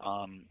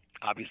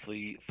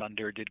 Obviously,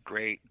 Thunder did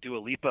great. Dua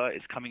Lipa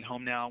is coming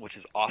home now, which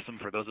is awesome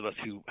for those of us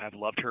who have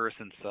loved her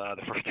since the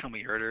first time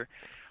we heard her.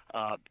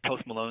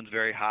 Post Malone's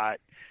very hot.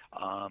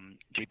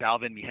 J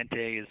Balvin, Mi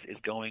Gente is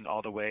going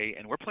all the way,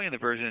 and we're playing the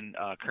version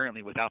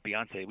currently without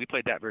Beyonce. We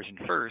played that version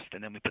first,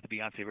 and then we put the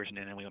Beyonce version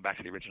in, and we went back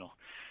to the original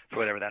for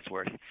whatever that's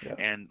worth. Yeah.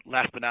 And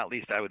last but not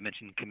least, I would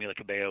mention Camila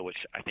Cabello, which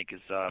I think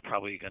is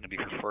probably going to be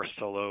her first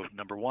solo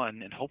number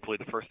one, and hopefully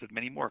the first of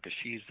many more, because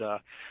she's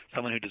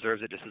someone who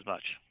deserves it just as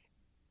much.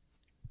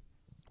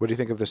 What do you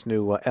think of this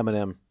new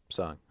Eminem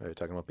song? You're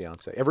talking about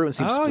Beyonce. Everyone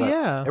seems split.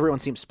 Yeah. Everyone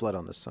seems split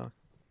on this song.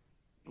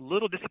 A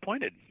little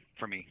disappointed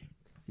for me.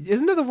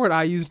 Isn't that the word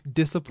I use?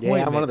 Disappointment.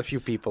 Yeah, I'm one of the few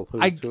people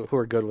who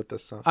are good with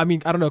this song. I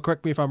mean, I don't know.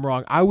 Correct me if I'm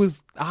wrong. I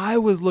was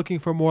looking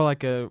for more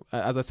like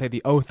as I say,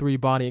 the 03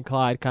 Bonnie and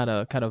Clyde kind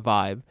of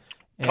vibe.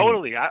 And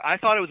totally. I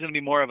thought it was going to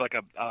be more of like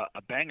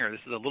a banger. This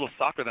is a little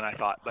softer than I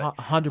thought. But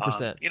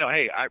 100%.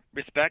 Hey, I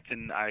respect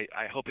and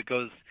I hope it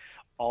goes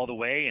all the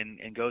way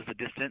and goes the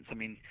distance. I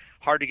mean,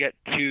 hard to get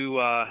two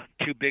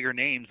bigger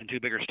names and two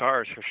bigger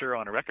stars for sure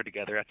on a record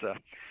together. That's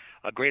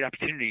a great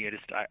opportunity.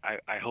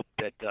 I hope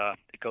that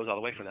it goes all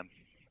the way for them.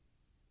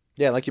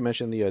 Yeah, like you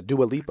mentioned, the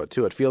Dua Lipa,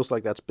 too. It feels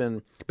like that's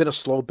been a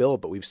slow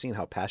build, but we've seen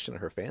how passionate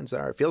her fans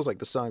are. It feels like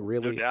the song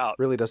really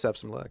does have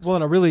some legs. Well,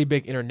 and a really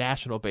big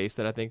international base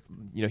that I think,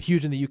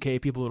 huge in the UK.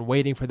 People have been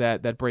waiting for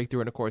that breakthrough.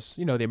 And, of course,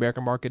 the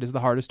American market is the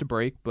hardest to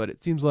break, but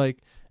it seems like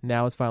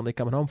now it's finally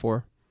coming home for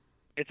her.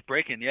 It's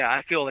breaking, yeah.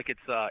 I feel like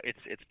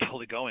it's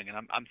totally going, and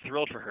I'm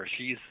thrilled for her.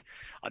 She's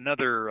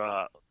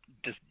another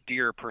just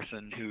dear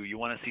person who you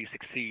want to see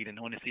succeed and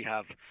want to see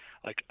have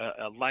like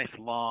a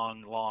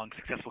lifelong, long,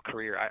 successful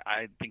career.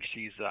 I think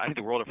I think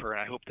the world of her,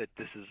 and I hope that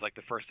this is like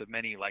the first of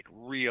many like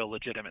real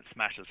legitimate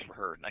smashes for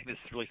her. And I think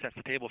this really sets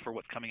the table for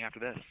what's coming after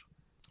this.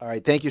 All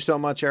right, thank you so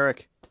much,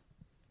 Eric.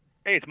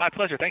 Hey, it's my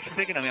pleasure. Thanks for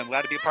thinking of me. I'm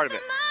glad to be a part of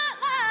it. I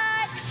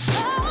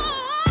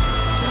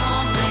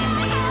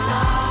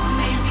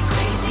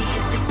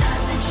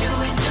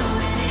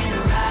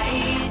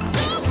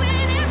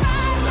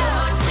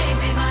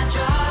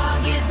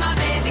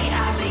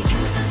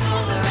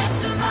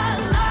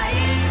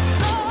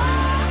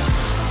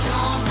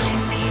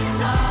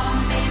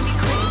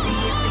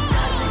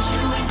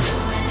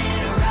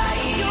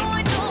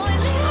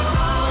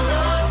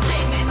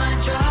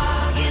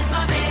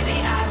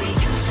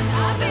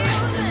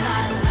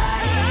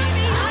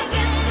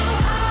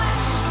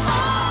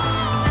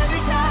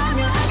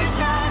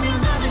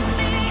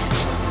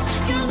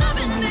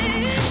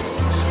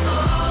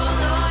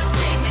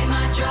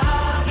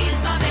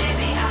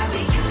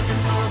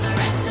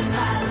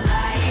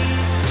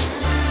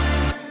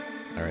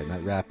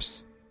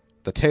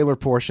the Taylor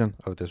portion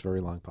of this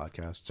very long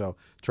podcast. So,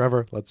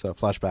 Trevor, let's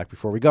flash back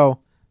before we go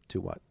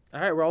to what?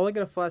 All right, we're only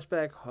going to flash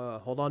back.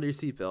 Hold on to your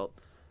seatbelt.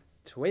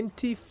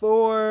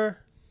 24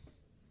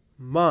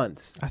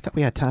 months. I thought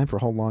we had time for a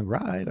whole long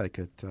ride. I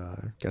could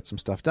get some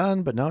stuff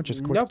done, but no,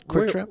 just a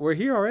quick trip. We're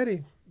here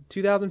already.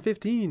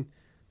 2015.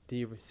 Do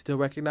you still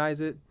recognize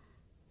it?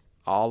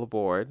 All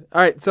aboard.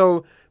 All right,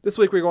 so this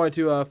week we're going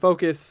to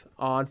focus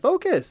on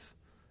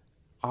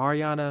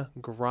Ariana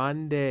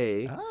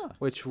Grande,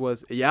 which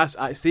was, yes,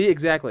 I see,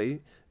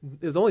 exactly.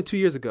 It was only 2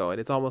 years ago, and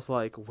it's almost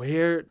like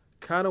we're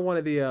kind of one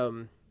of the,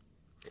 I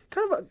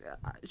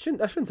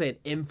shouldn't say an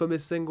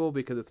infamous single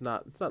because it's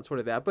not sort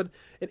of that, but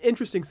an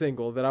interesting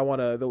single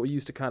that we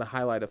use to kind of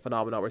highlight a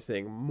phenomenon we're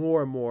seeing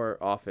more and more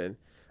often.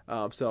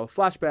 So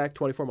flashback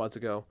 24 months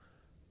ago,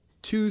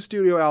 2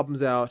 studio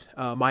albums out.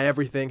 My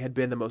Everything had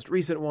been the most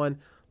recent one.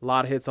 A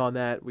lot of hits on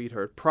that. We'd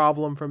heard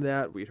Problem from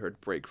that. We'd heard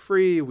Break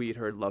Free. We'd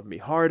heard Love Me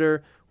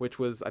Harder, which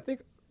was, I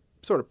think,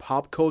 sort of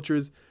pop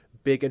culture's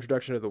big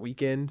introduction of The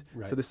Weeknd.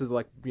 Right. So this is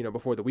like,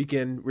 before The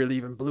Weeknd really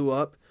even blew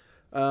up.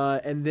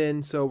 And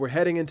then, so we're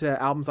heading into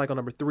album cycle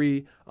number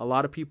 3. A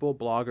lot of people,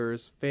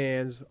 bloggers,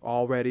 fans,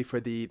 all ready for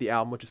the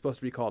album, which is supposed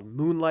to be called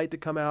Moonlight, to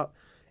come out.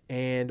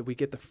 And we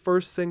get the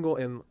first single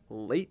in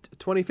late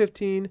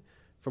 2015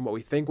 from what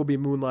we think will be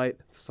Moonlight.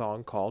 It's a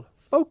song called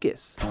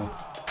Focus.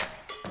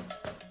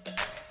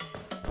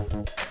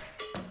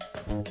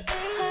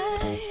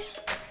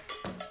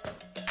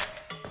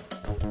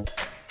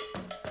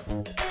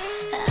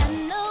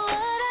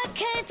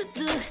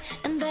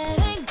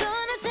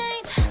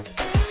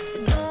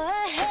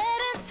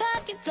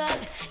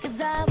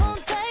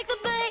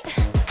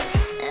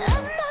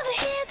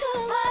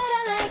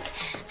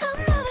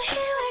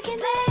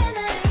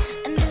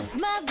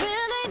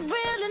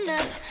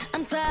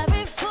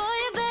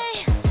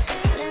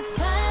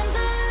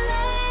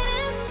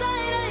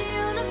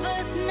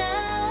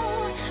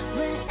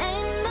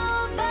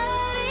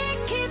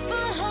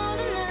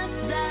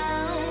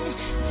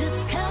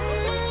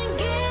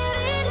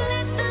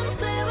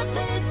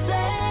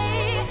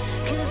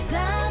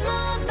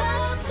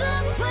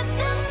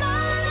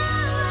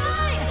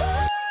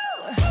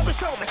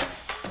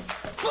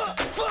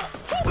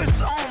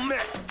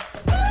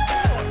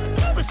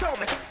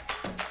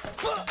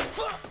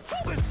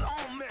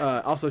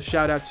 Also,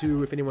 shout out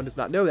to, if anyone does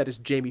not know, that is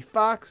Jamie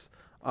Foxx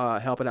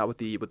helping out with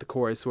the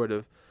chorus, sort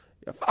of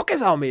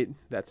focus on me.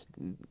 That's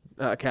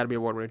Academy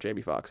Award winner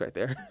Jamie Foxx right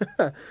there.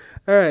 All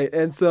right,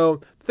 and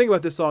so the thing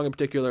about this song in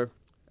particular,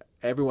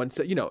 everyone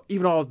said,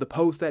 even all of the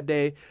posts that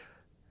day,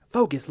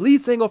 Focus,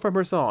 lead single from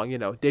her song,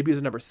 debuts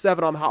at number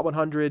 7 on the Hot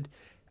 100,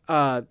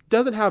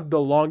 doesn't have the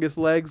longest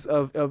legs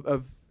of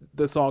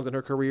the songs in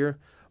her career,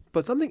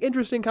 but something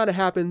interesting kind of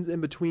happens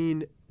in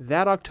between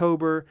that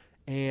October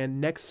and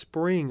next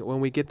spring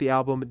when we get the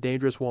album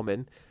Dangerous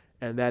Woman,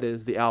 and that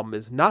is, the album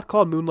is not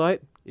called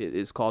Moonlight, it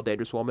is called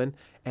Dangerous Woman,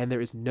 and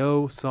there is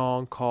no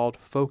song called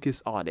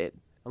Focus on it,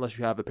 unless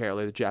you have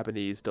apparently the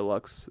Japanese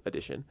deluxe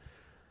edition.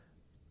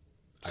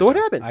 So what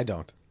happened? I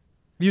don't.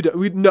 You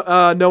do.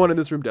 No one in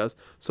this room does.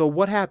 So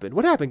what happened?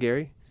 What happened,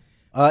 Gary?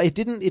 It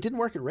didn't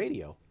work at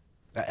radio.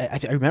 I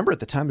remember at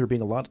the time there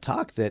being a lot of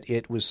talk that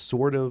it was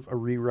sort of a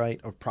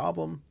rewrite of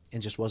Problem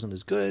and just wasn't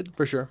as good.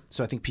 For sure.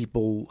 So I think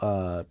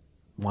people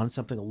wanted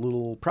something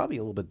probably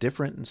a little bit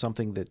different, and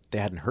something that they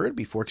hadn't heard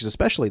before, because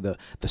especially the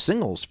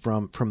singles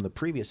from the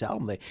previous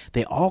album,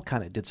 they all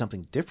kind of did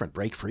something different.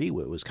 Break Free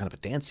was kind of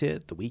a dance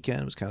hit. The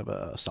Weeknd was kind of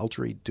a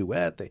sultry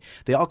duet.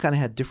 They all kind of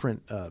had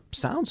different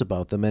sounds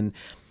about them, and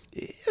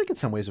I think in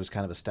some ways it was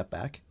kind of a step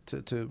back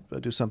to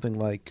do something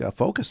like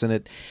Focus,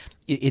 and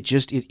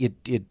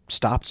it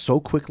stopped so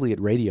quickly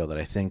at radio that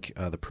I think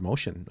the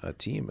promotion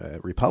team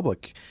at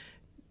Republic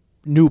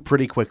knew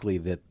pretty quickly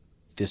that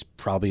this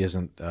probably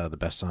isn't the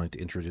best song to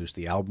introduce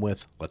the album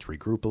with. Let's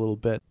regroup a little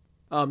bit.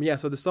 So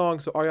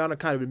Ariana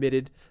kind of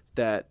admitted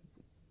that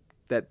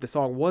the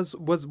song was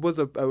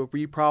a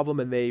re-problem,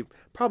 and they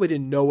probably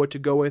didn't know what to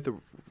go with,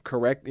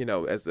 correct,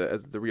 as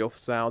the real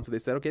sound. So they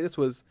said, okay, this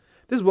is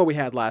what we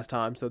had last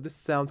time, so this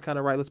sounds kind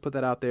of right. Let's put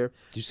that out there.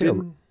 Did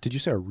you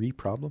say a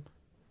re-problem?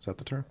 Is that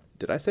the term?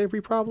 Did I say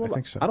re-problem? I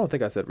think so. I don't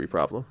think I said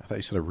re-problem. I thought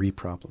you said a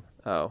re-problem.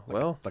 Oh,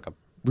 well. Like a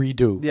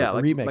redo, yeah, like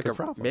a remake of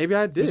Problem. Maybe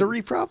I did. It was a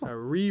re-problem. A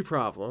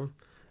re-problem.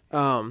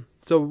 And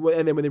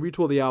then when they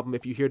retooled the album,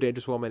 if you hear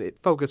Dangerous Woman,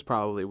 Focus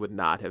probably would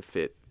not have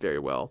fit very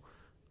well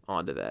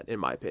onto that, in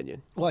my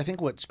opinion. Well, I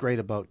think what's great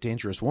about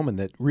Dangerous Woman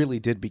that really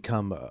did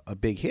become a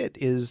big hit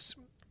is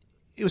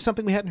it was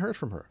something we hadn't heard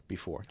from her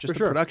before. Just the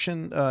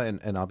production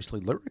and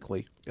obviously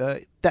lyrically,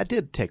 that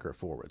did take her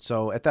forward.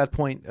 So at that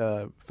point,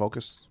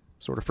 Focus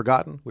sort of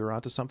forgotten. We were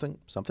onto something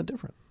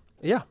different.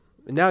 Yeah,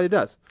 now it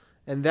does.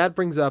 And that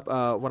brings up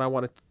what I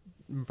want to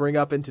bring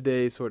up in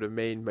today's sort of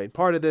main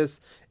part of this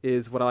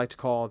is what I like to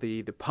call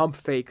the pump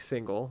fake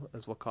single,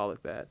 as we'll call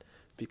it that,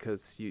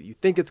 because you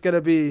think it's going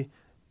to be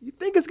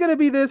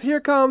this,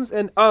 here comes,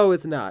 and oh,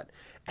 it's not.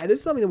 And this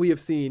is something that we have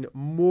seen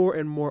more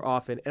and more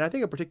often, and I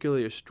think in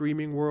particularly a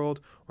streaming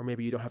world, or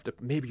maybe you don't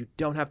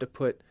have to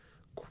put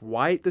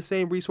quite the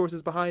same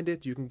resources behind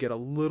it. You can get a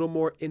little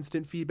more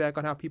instant feedback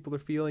on how people are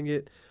feeling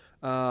it.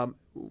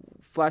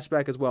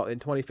 Flashback as well, in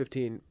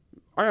 2015,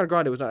 Ariana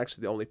Grande was not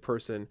actually the only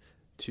person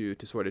to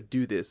sort of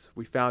do this.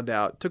 We found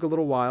out, took a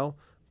little while,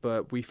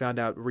 but we found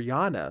out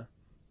Rihanna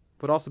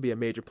would also be a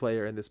major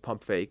player in this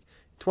pump fake.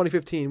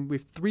 2015, we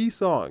have 3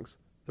 songs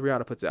that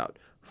Rihanna puts out.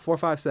 4 or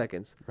 5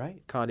 seconds.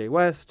 Right. Kanye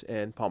West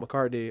and Paul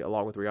McCartney,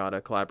 along with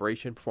Rihanna,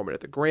 collaboration, performing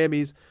at the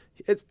Grammys.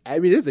 It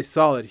is a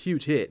solid,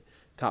 huge hit.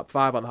 Top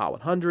 5 on the Hot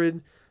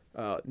 100.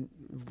 A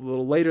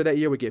little later that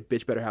year, we get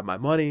Bitch Better Have My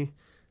Money.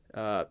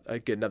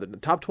 Get another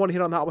top 20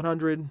 hit on the Hot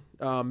 100.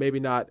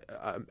 Maybe not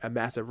a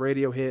massive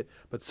radio hit,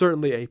 but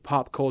certainly a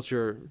pop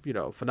culture,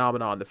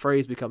 phenomenon. The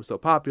phrase becomes so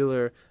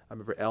popular. I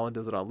remember Ellen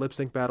does it on Lip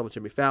Sync Battle with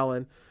Jimmy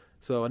Fallon.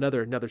 So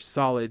another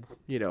solid,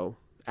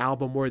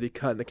 album-worthy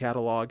cut in the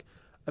catalog.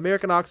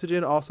 American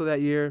Oxygen also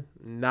that year,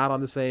 not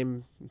on the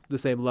same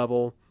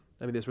level.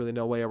 I mean, there's really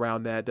no way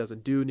around that.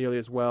 Doesn't do nearly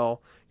as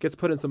well. Gets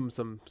put in some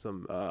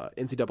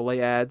NCAA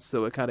ads,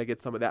 so it kind of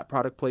gets some of that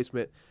product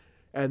placement.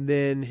 And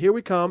then here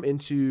we come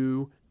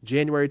into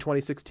January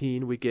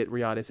 2016. We get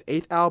Rihanna's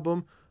 8th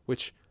album,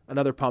 which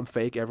another pump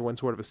fake. Everyone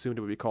sort of assumed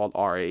it would be called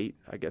R8,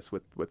 I guess,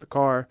 with the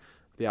car.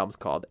 The album's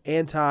called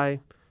Anti.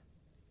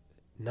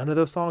 None of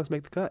those songs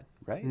make the cut.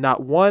 Right.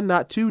 Not 1,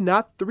 not 2,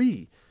 not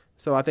 3.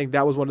 So I think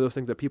that was one of those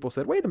things that people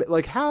said, wait a minute,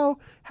 like how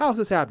is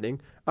this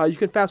happening? You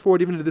can fast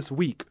forward even to this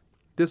week.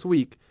 This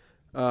week,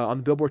 on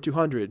the Billboard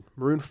 200,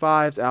 Maroon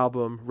 5's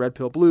album Red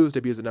Pill Blues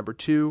debuts at number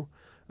 2.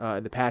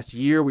 In the past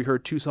year, we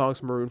heard 2 songs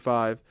from Maroon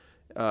 5.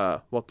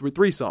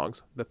 3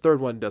 songs. The third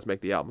one does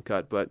make the album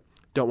cut, but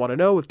Don't Want to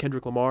Know with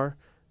Kendrick Lamar,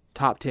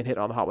 top 10 hit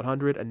on the Hot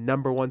 100, a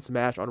number 1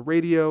 smash on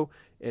radio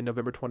in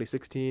November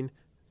 2016,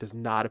 does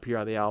not appear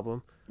on the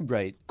album.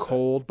 Right.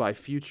 Cold by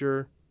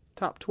Future,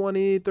 top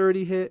 20,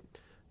 30 hit,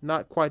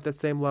 not quite that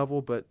same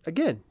level, but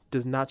again,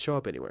 does not show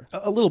up anywhere.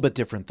 A little bit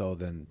different, though,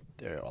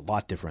 a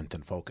lot different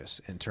than Focus.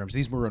 In terms of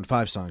these Maroon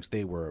 5 songs,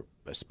 they were,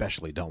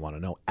 especially Don't Want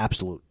to Know,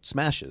 absolute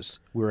smashes.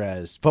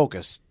 Whereas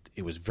Focus,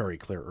 it was very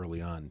clear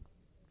early on,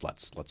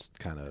 let's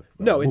kind of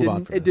move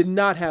on from this. It did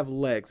not have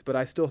legs, but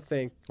I still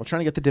think... We're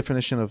trying to get the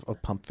definition of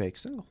pump fake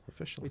single,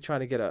 officially. We're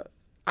trying to get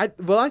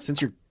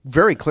since you're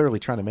very clearly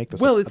trying to make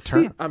this a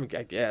term. I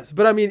guess.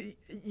 But I mean,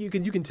 you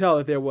can tell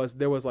that there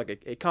was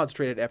like a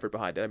concentrated effort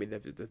behind it. I mean,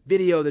 the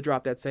video that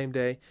dropped that same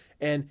day.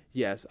 And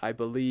yes, I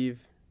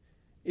believe,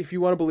 if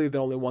you want to believe that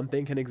only one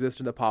thing can exist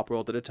in the pop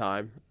world at a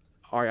time,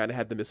 Ariana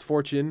had the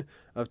misfortune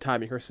of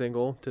timing her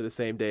single to the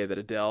same day that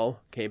Adele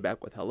came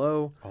back with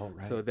Hello. Oh,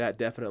 right. So that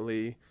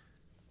definitely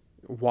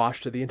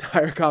washed the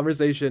entire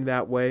conversation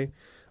that way.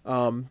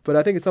 But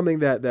I think it's something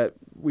that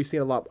we've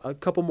seen a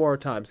couple more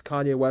times.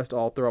 Kanye West,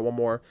 I'll throw out one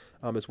more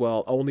as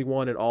well. Only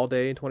One and All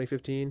Day in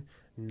 2015.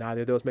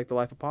 Neither of those make the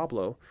life of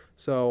Pablo.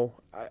 So,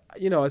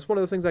 it's one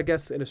of those things, I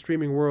guess, in a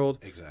streaming world.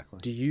 Exactly.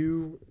 Do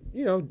you,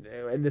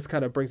 and this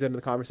kind of brings into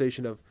the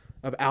conversation of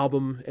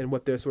album and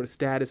what their sort of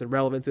status and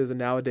relevance is. And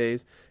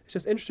nowadays, it's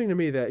just interesting to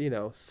me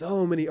that,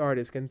 so many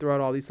artists can throw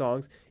out all these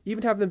songs,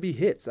 even have them be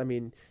hits. I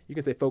mean, you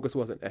can say Focus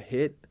wasn't a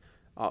hit.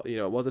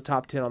 It was a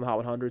top 10 on the Hot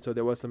 100, so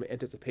there was some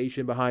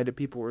anticipation behind it.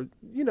 People were,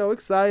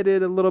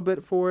 excited a little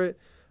bit for it.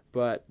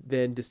 But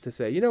then just to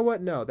say, you know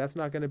what? No, that's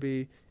not going to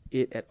be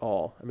it at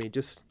all. I mean,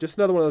 just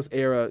another one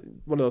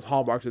of those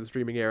hallmarks of the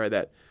streaming era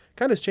that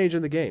kind of is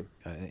changing the game.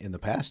 In the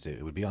past,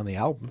 it would be on the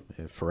album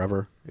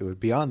forever. It would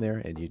be on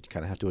there, and you'd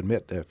kind of have to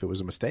admit if it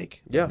was a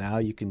mistake. Yeah. But now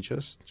you can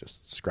just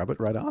scrub it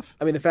right off.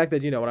 I mean, the fact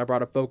that, when I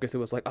brought up Focus, it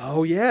was like,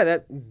 oh, yeah,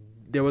 that...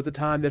 There was a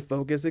time that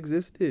Focus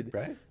existed.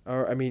 Right.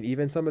 Or, I mean,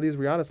 even some of these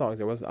Rihanna songs,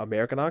 there was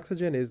American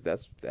Oxygen.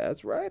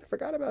 That's right. I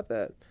forgot about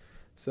that.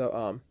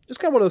 So, just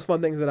kind of one of those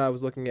fun things that I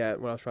was looking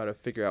at when I was trying to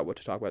figure out what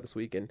to talk about this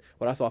week. And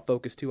when I saw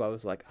Focus 2, I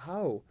was like,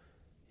 oh,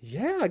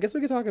 yeah, I guess we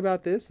could talk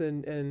about this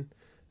and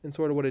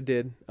sort of what it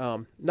did.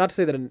 Not to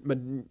say that,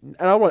 and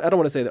I don't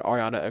want to say that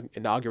Ariana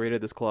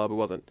inaugurated this club.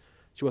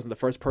 She wasn't the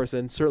first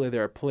person. Certainly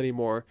there are plenty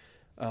more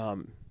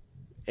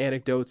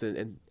anecdotes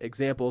and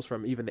examples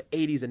from even the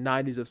 80s and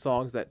 90s of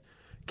songs that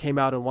came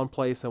out in one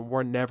place and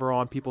were never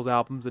on people's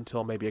albums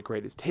until maybe a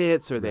greatest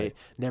hits, or they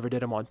never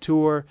did them on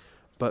tour.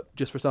 But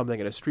just for something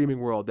in a streaming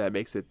world that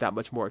makes it that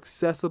much more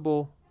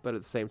accessible, but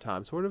at the same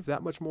time sort of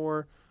that much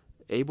more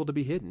able to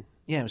be hidden.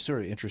 Yeah, it was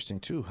sort of interesting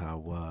too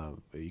how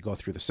you go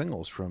through the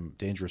singles from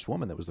Dangerous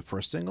Woman. That was the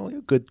first single.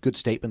 Good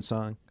statement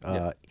song.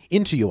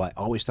 Into You, I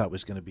always thought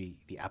was going to be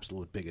the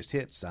absolute biggest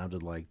hit.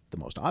 Sounded like the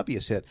most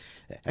obvious hit.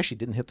 Actually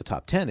didn't hit the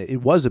top 10.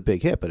 It was a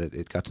big hit, but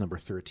it got to number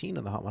 13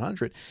 on the Hot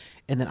 100.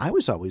 And then I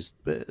was always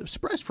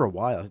surprised for a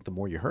while. I think the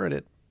more you heard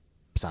it,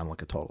 sounded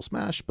like a total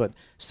smash. But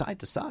Side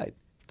to Side,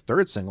 the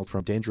third single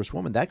from Dangerous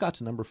Woman, that got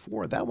to number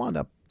 4. That wound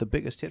up the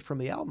biggest hit from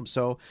the album.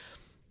 So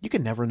you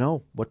can never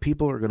know what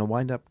people are going to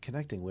wind up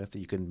connecting with.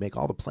 You can make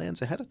all the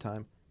plans ahead of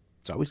time.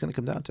 It's always going to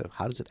come down to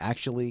how does it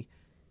actually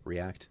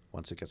react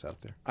once it gets out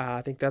there.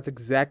 I think that's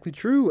exactly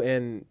true.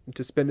 And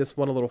to spin this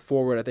one a little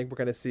forward, I think we're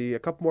going to see a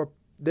couple more.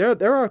 There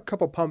are a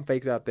couple pump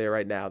fakes out there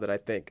right now that I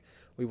think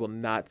we will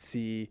not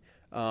see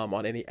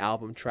on any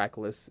album track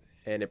list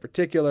And in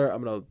particular,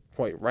 I'm going to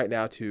point right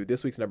now to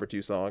this week's number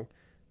 2 song,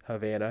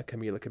 Havana,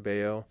 Camila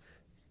Cabello.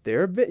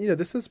 There have been,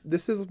 this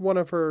is one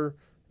of her,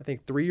 I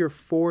think, 3 or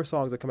 4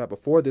 songs that come out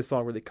before this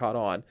song really caught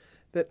on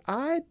that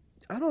I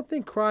don't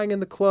think Crying in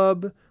the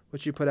Club,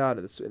 which she put out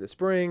in the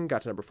spring,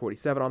 got to number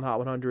 47 on the Hot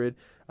 100.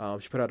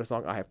 She put out a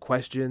song, I Have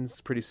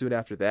Questions, pretty soon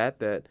after that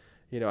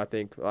I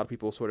think a lot of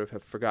people sort of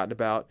have forgotten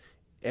about.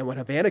 And when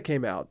Havana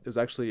came out, there was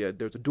actually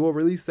there was a dual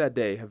release that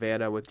day,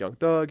 Havana with Young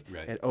Thug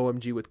and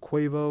OMG with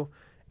Quavo.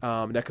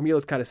 Now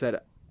Camila's kind of said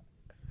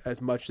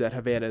as much that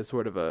Havana is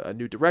sort of a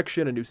new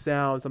direction, a new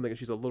sound, something that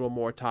she's a little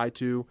more tied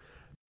to.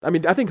 I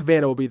mean, I think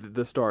Havana will be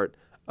the start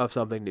of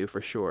something new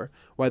for sure.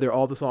 Whether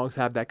all the songs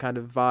have that kind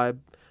of vibe,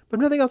 but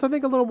nothing else. I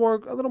think a little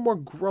more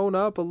grown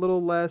up, a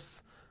little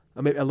less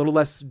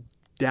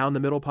down the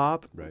middle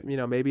pop. Right.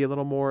 Maybe a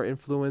little more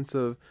influence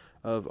of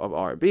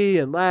R&B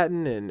and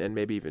Latin and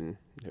maybe even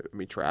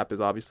trap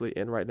is obviously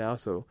in right now.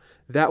 So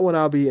that one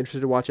I'll be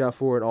interested to watch out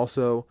for, and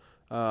also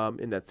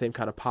in that same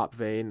kind of pop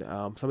vein,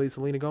 some of these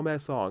Selena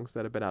Gomez songs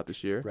that have been out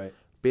this year. Right.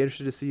 Be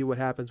interested to see what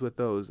happens with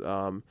those.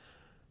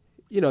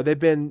 They've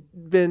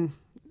been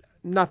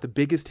not the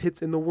biggest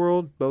hits in the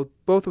world.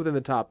 Both within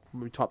the top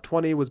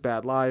 20 was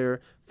Bad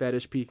Liar,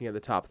 Fetish peaking at the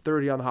top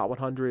 30 on the Hot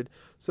 100.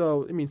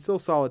 So still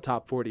solid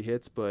top 40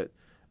 hits, but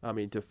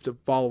to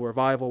follow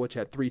Revival, which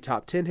had 3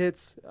 top 10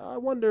 hits, I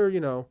wonder,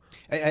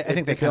 I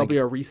think there'll be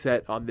a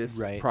reset on this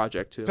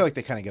project too. I feel like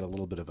they kind of get a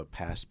little bit of a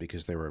pass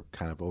because they were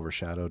kind of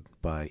overshadowed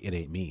by It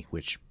Ain't Me,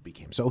 which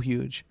became so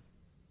huge.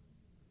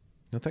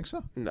 You don't think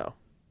so? No.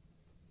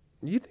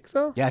 You think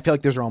so? Yeah, I feel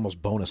like those are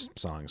almost bonus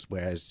songs,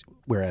 whereas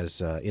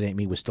It Ain't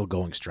Me was still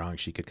going strong.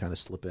 She could kind of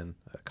slip in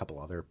a couple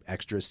other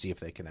extras, see if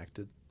they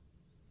connected.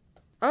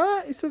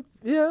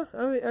 Yeah.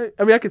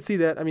 I could see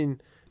that.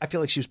 I feel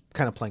like she was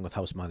kind of playing with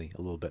house money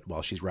a little bit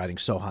while she's riding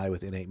so high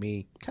with It Ain't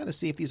Me. Kind of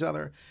see if these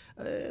other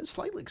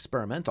slightly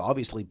experimental.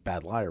 Obviously,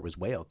 Bad Liar was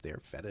way out there.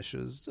 Fetish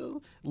is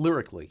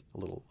lyrically a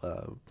little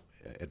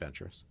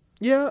adventurous.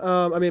 Yeah,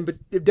 but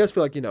it does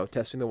feel like,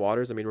 testing the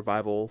waters.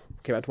 Revival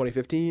came out in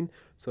 2015,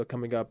 so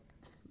coming up,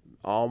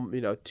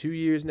 2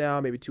 years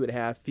now, maybe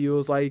 2.5,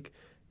 feels like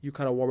you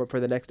kind of warm up for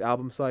the next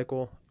album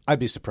cycle. I'd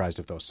be surprised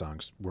if those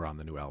songs were on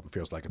the new album.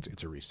 Feels like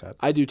it's a reset.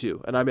 I do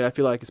too, and I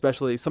feel like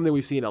especially something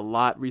we've seen a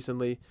lot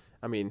recently.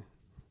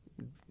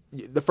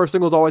 The first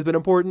single's always been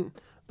important,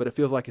 but it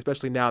feels like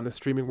especially now in the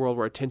streaming world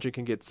where attention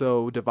can get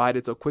so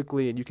divided so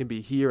quickly, and you can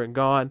be here and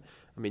gone.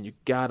 You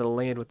gotta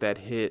land with that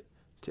hit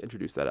to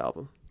introduce that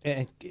album.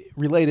 And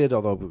related,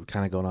 although we're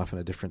kind of going off on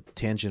a different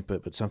tangent,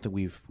 but something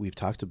we've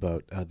talked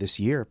about this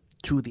year,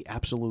 2 of the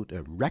absolute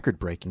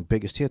record-breaking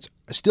biggest hits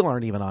still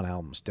aren't even on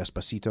albums.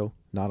 Despacito,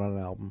 not on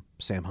an album.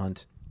 Sam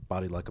Hunt,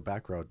 Body Like a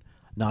Back Road,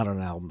 not on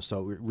an album.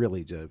 So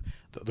really, the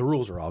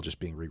rules are all just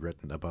being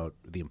rewritten about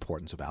the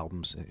importance of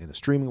albums in a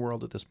streaming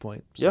world at this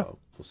point. So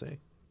we'll see.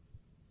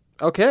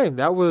 Okay,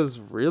 that was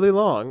really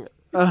long.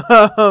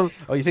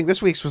 You think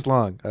this week's was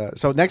long?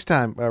 So next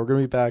time we're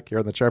going to be back here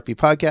on the Chart Beat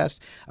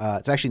podcast.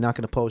 It's actually not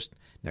going to post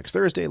next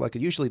Thursday like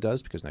it usually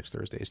does because next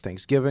Thursday is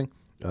Thanksgiving.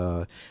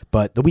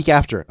 But the week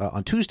after,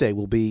 on Tuesday,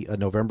 will be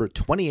November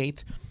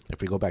 28th.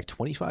 If we go back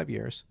 25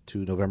 years to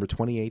November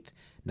 28th,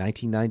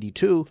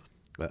 1992,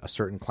 a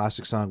certain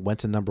classic song went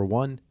to number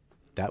 1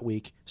 that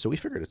week. So we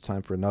figured it's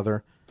time for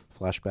another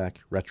flashback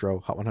retro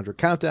Hot 100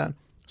 countdown.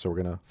 So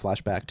we're going to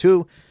flash back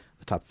to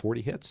the top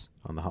 40 hits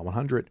on the Hot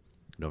 100.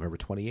 November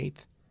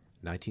 28th,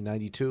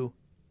 1992,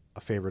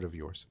 a favorite of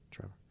yours,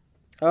 Trevor?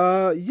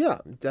 Yeah,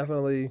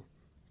 definitely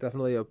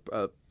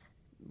a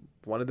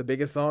one of the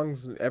biggest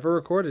songs ever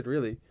recorded,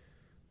 really.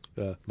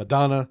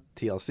 Madonna,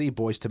 TLC,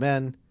 Boyz II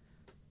Men,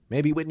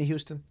 maybe Whitney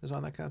Houston is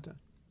on that countdown.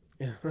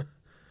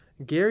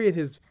 Gary and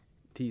his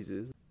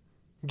teases.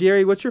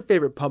 Gary, what's your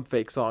favorite pump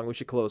fake song we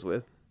should close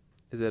with?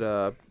 Is it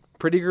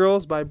Pretty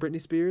Girls by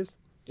Britney Spears?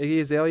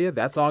 Iggy Azalea,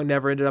 that song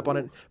never ended up on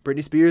it.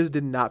 Britney Spears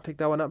did not pick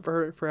that one up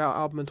for her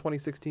album in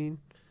 2016.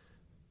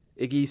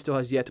 Iggy still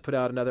has yet to put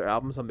out another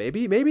album, so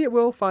maybe it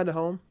will find a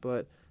home.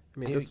 But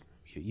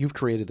you've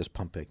created this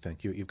pump fake thing.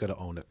 You've got to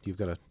own it. You've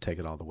got to take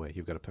it all the way.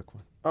 You've got to pick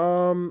one.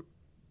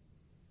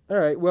 All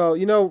right. Well,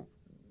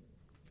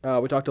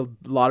 we talked a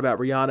lot about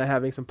Rihanna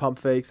having some pump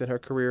fakes in her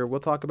career. We'll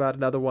talk about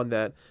another one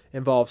that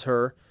involves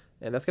her,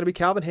 and that's going to be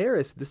Calvin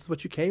Harris. This Is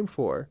What You Came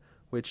For,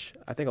 which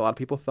I think a lot of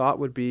people thought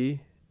would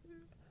be.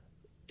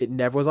 It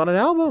never was on an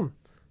album.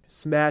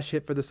 Smash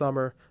hit for the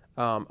summer,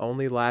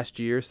 only last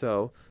year.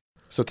 So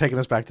taking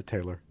us back to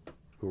Taylor,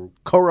 who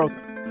co-wrote.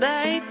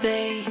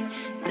 Baby,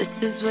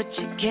 this is what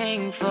you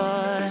came for.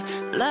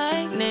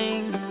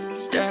 Lightning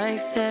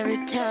strikes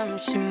every time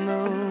she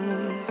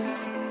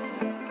moves,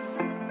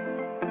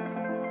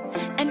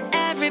 and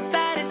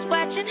everybody's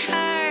watching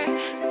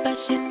her, but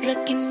she's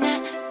looking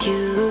at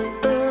you.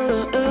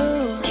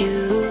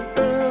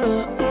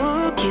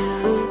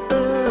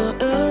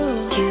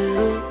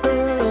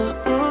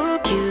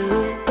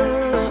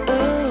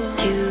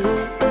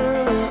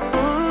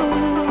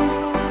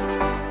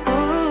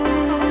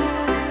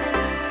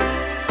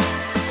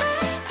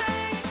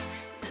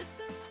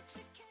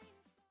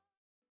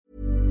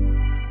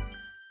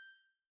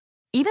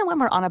 Even when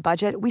we're on a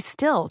budget, we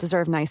still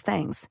deserve nice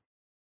things.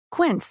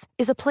 Quince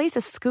is a place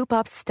to scoop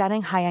up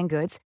stunning high-end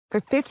goods for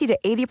 50 to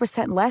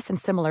 80% less than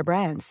similar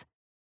brands.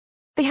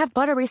 They have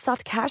buttery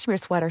soft cashmere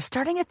sweaters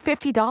starting at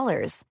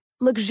 $50,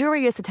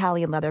 luxurious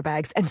Italian leather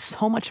bags, and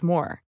so much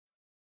more.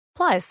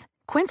 Plus,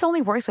 Quince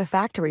only works with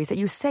factories that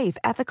use safe,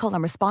 ethical,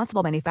 and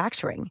responsible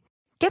manufacturing.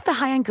 Get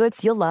the high-end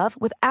goods you'll love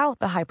without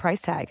the high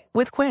price tag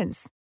with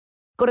Quince.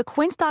 Go to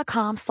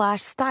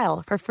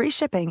quince.com/style for free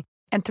shipping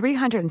and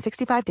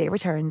 365-day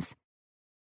returns.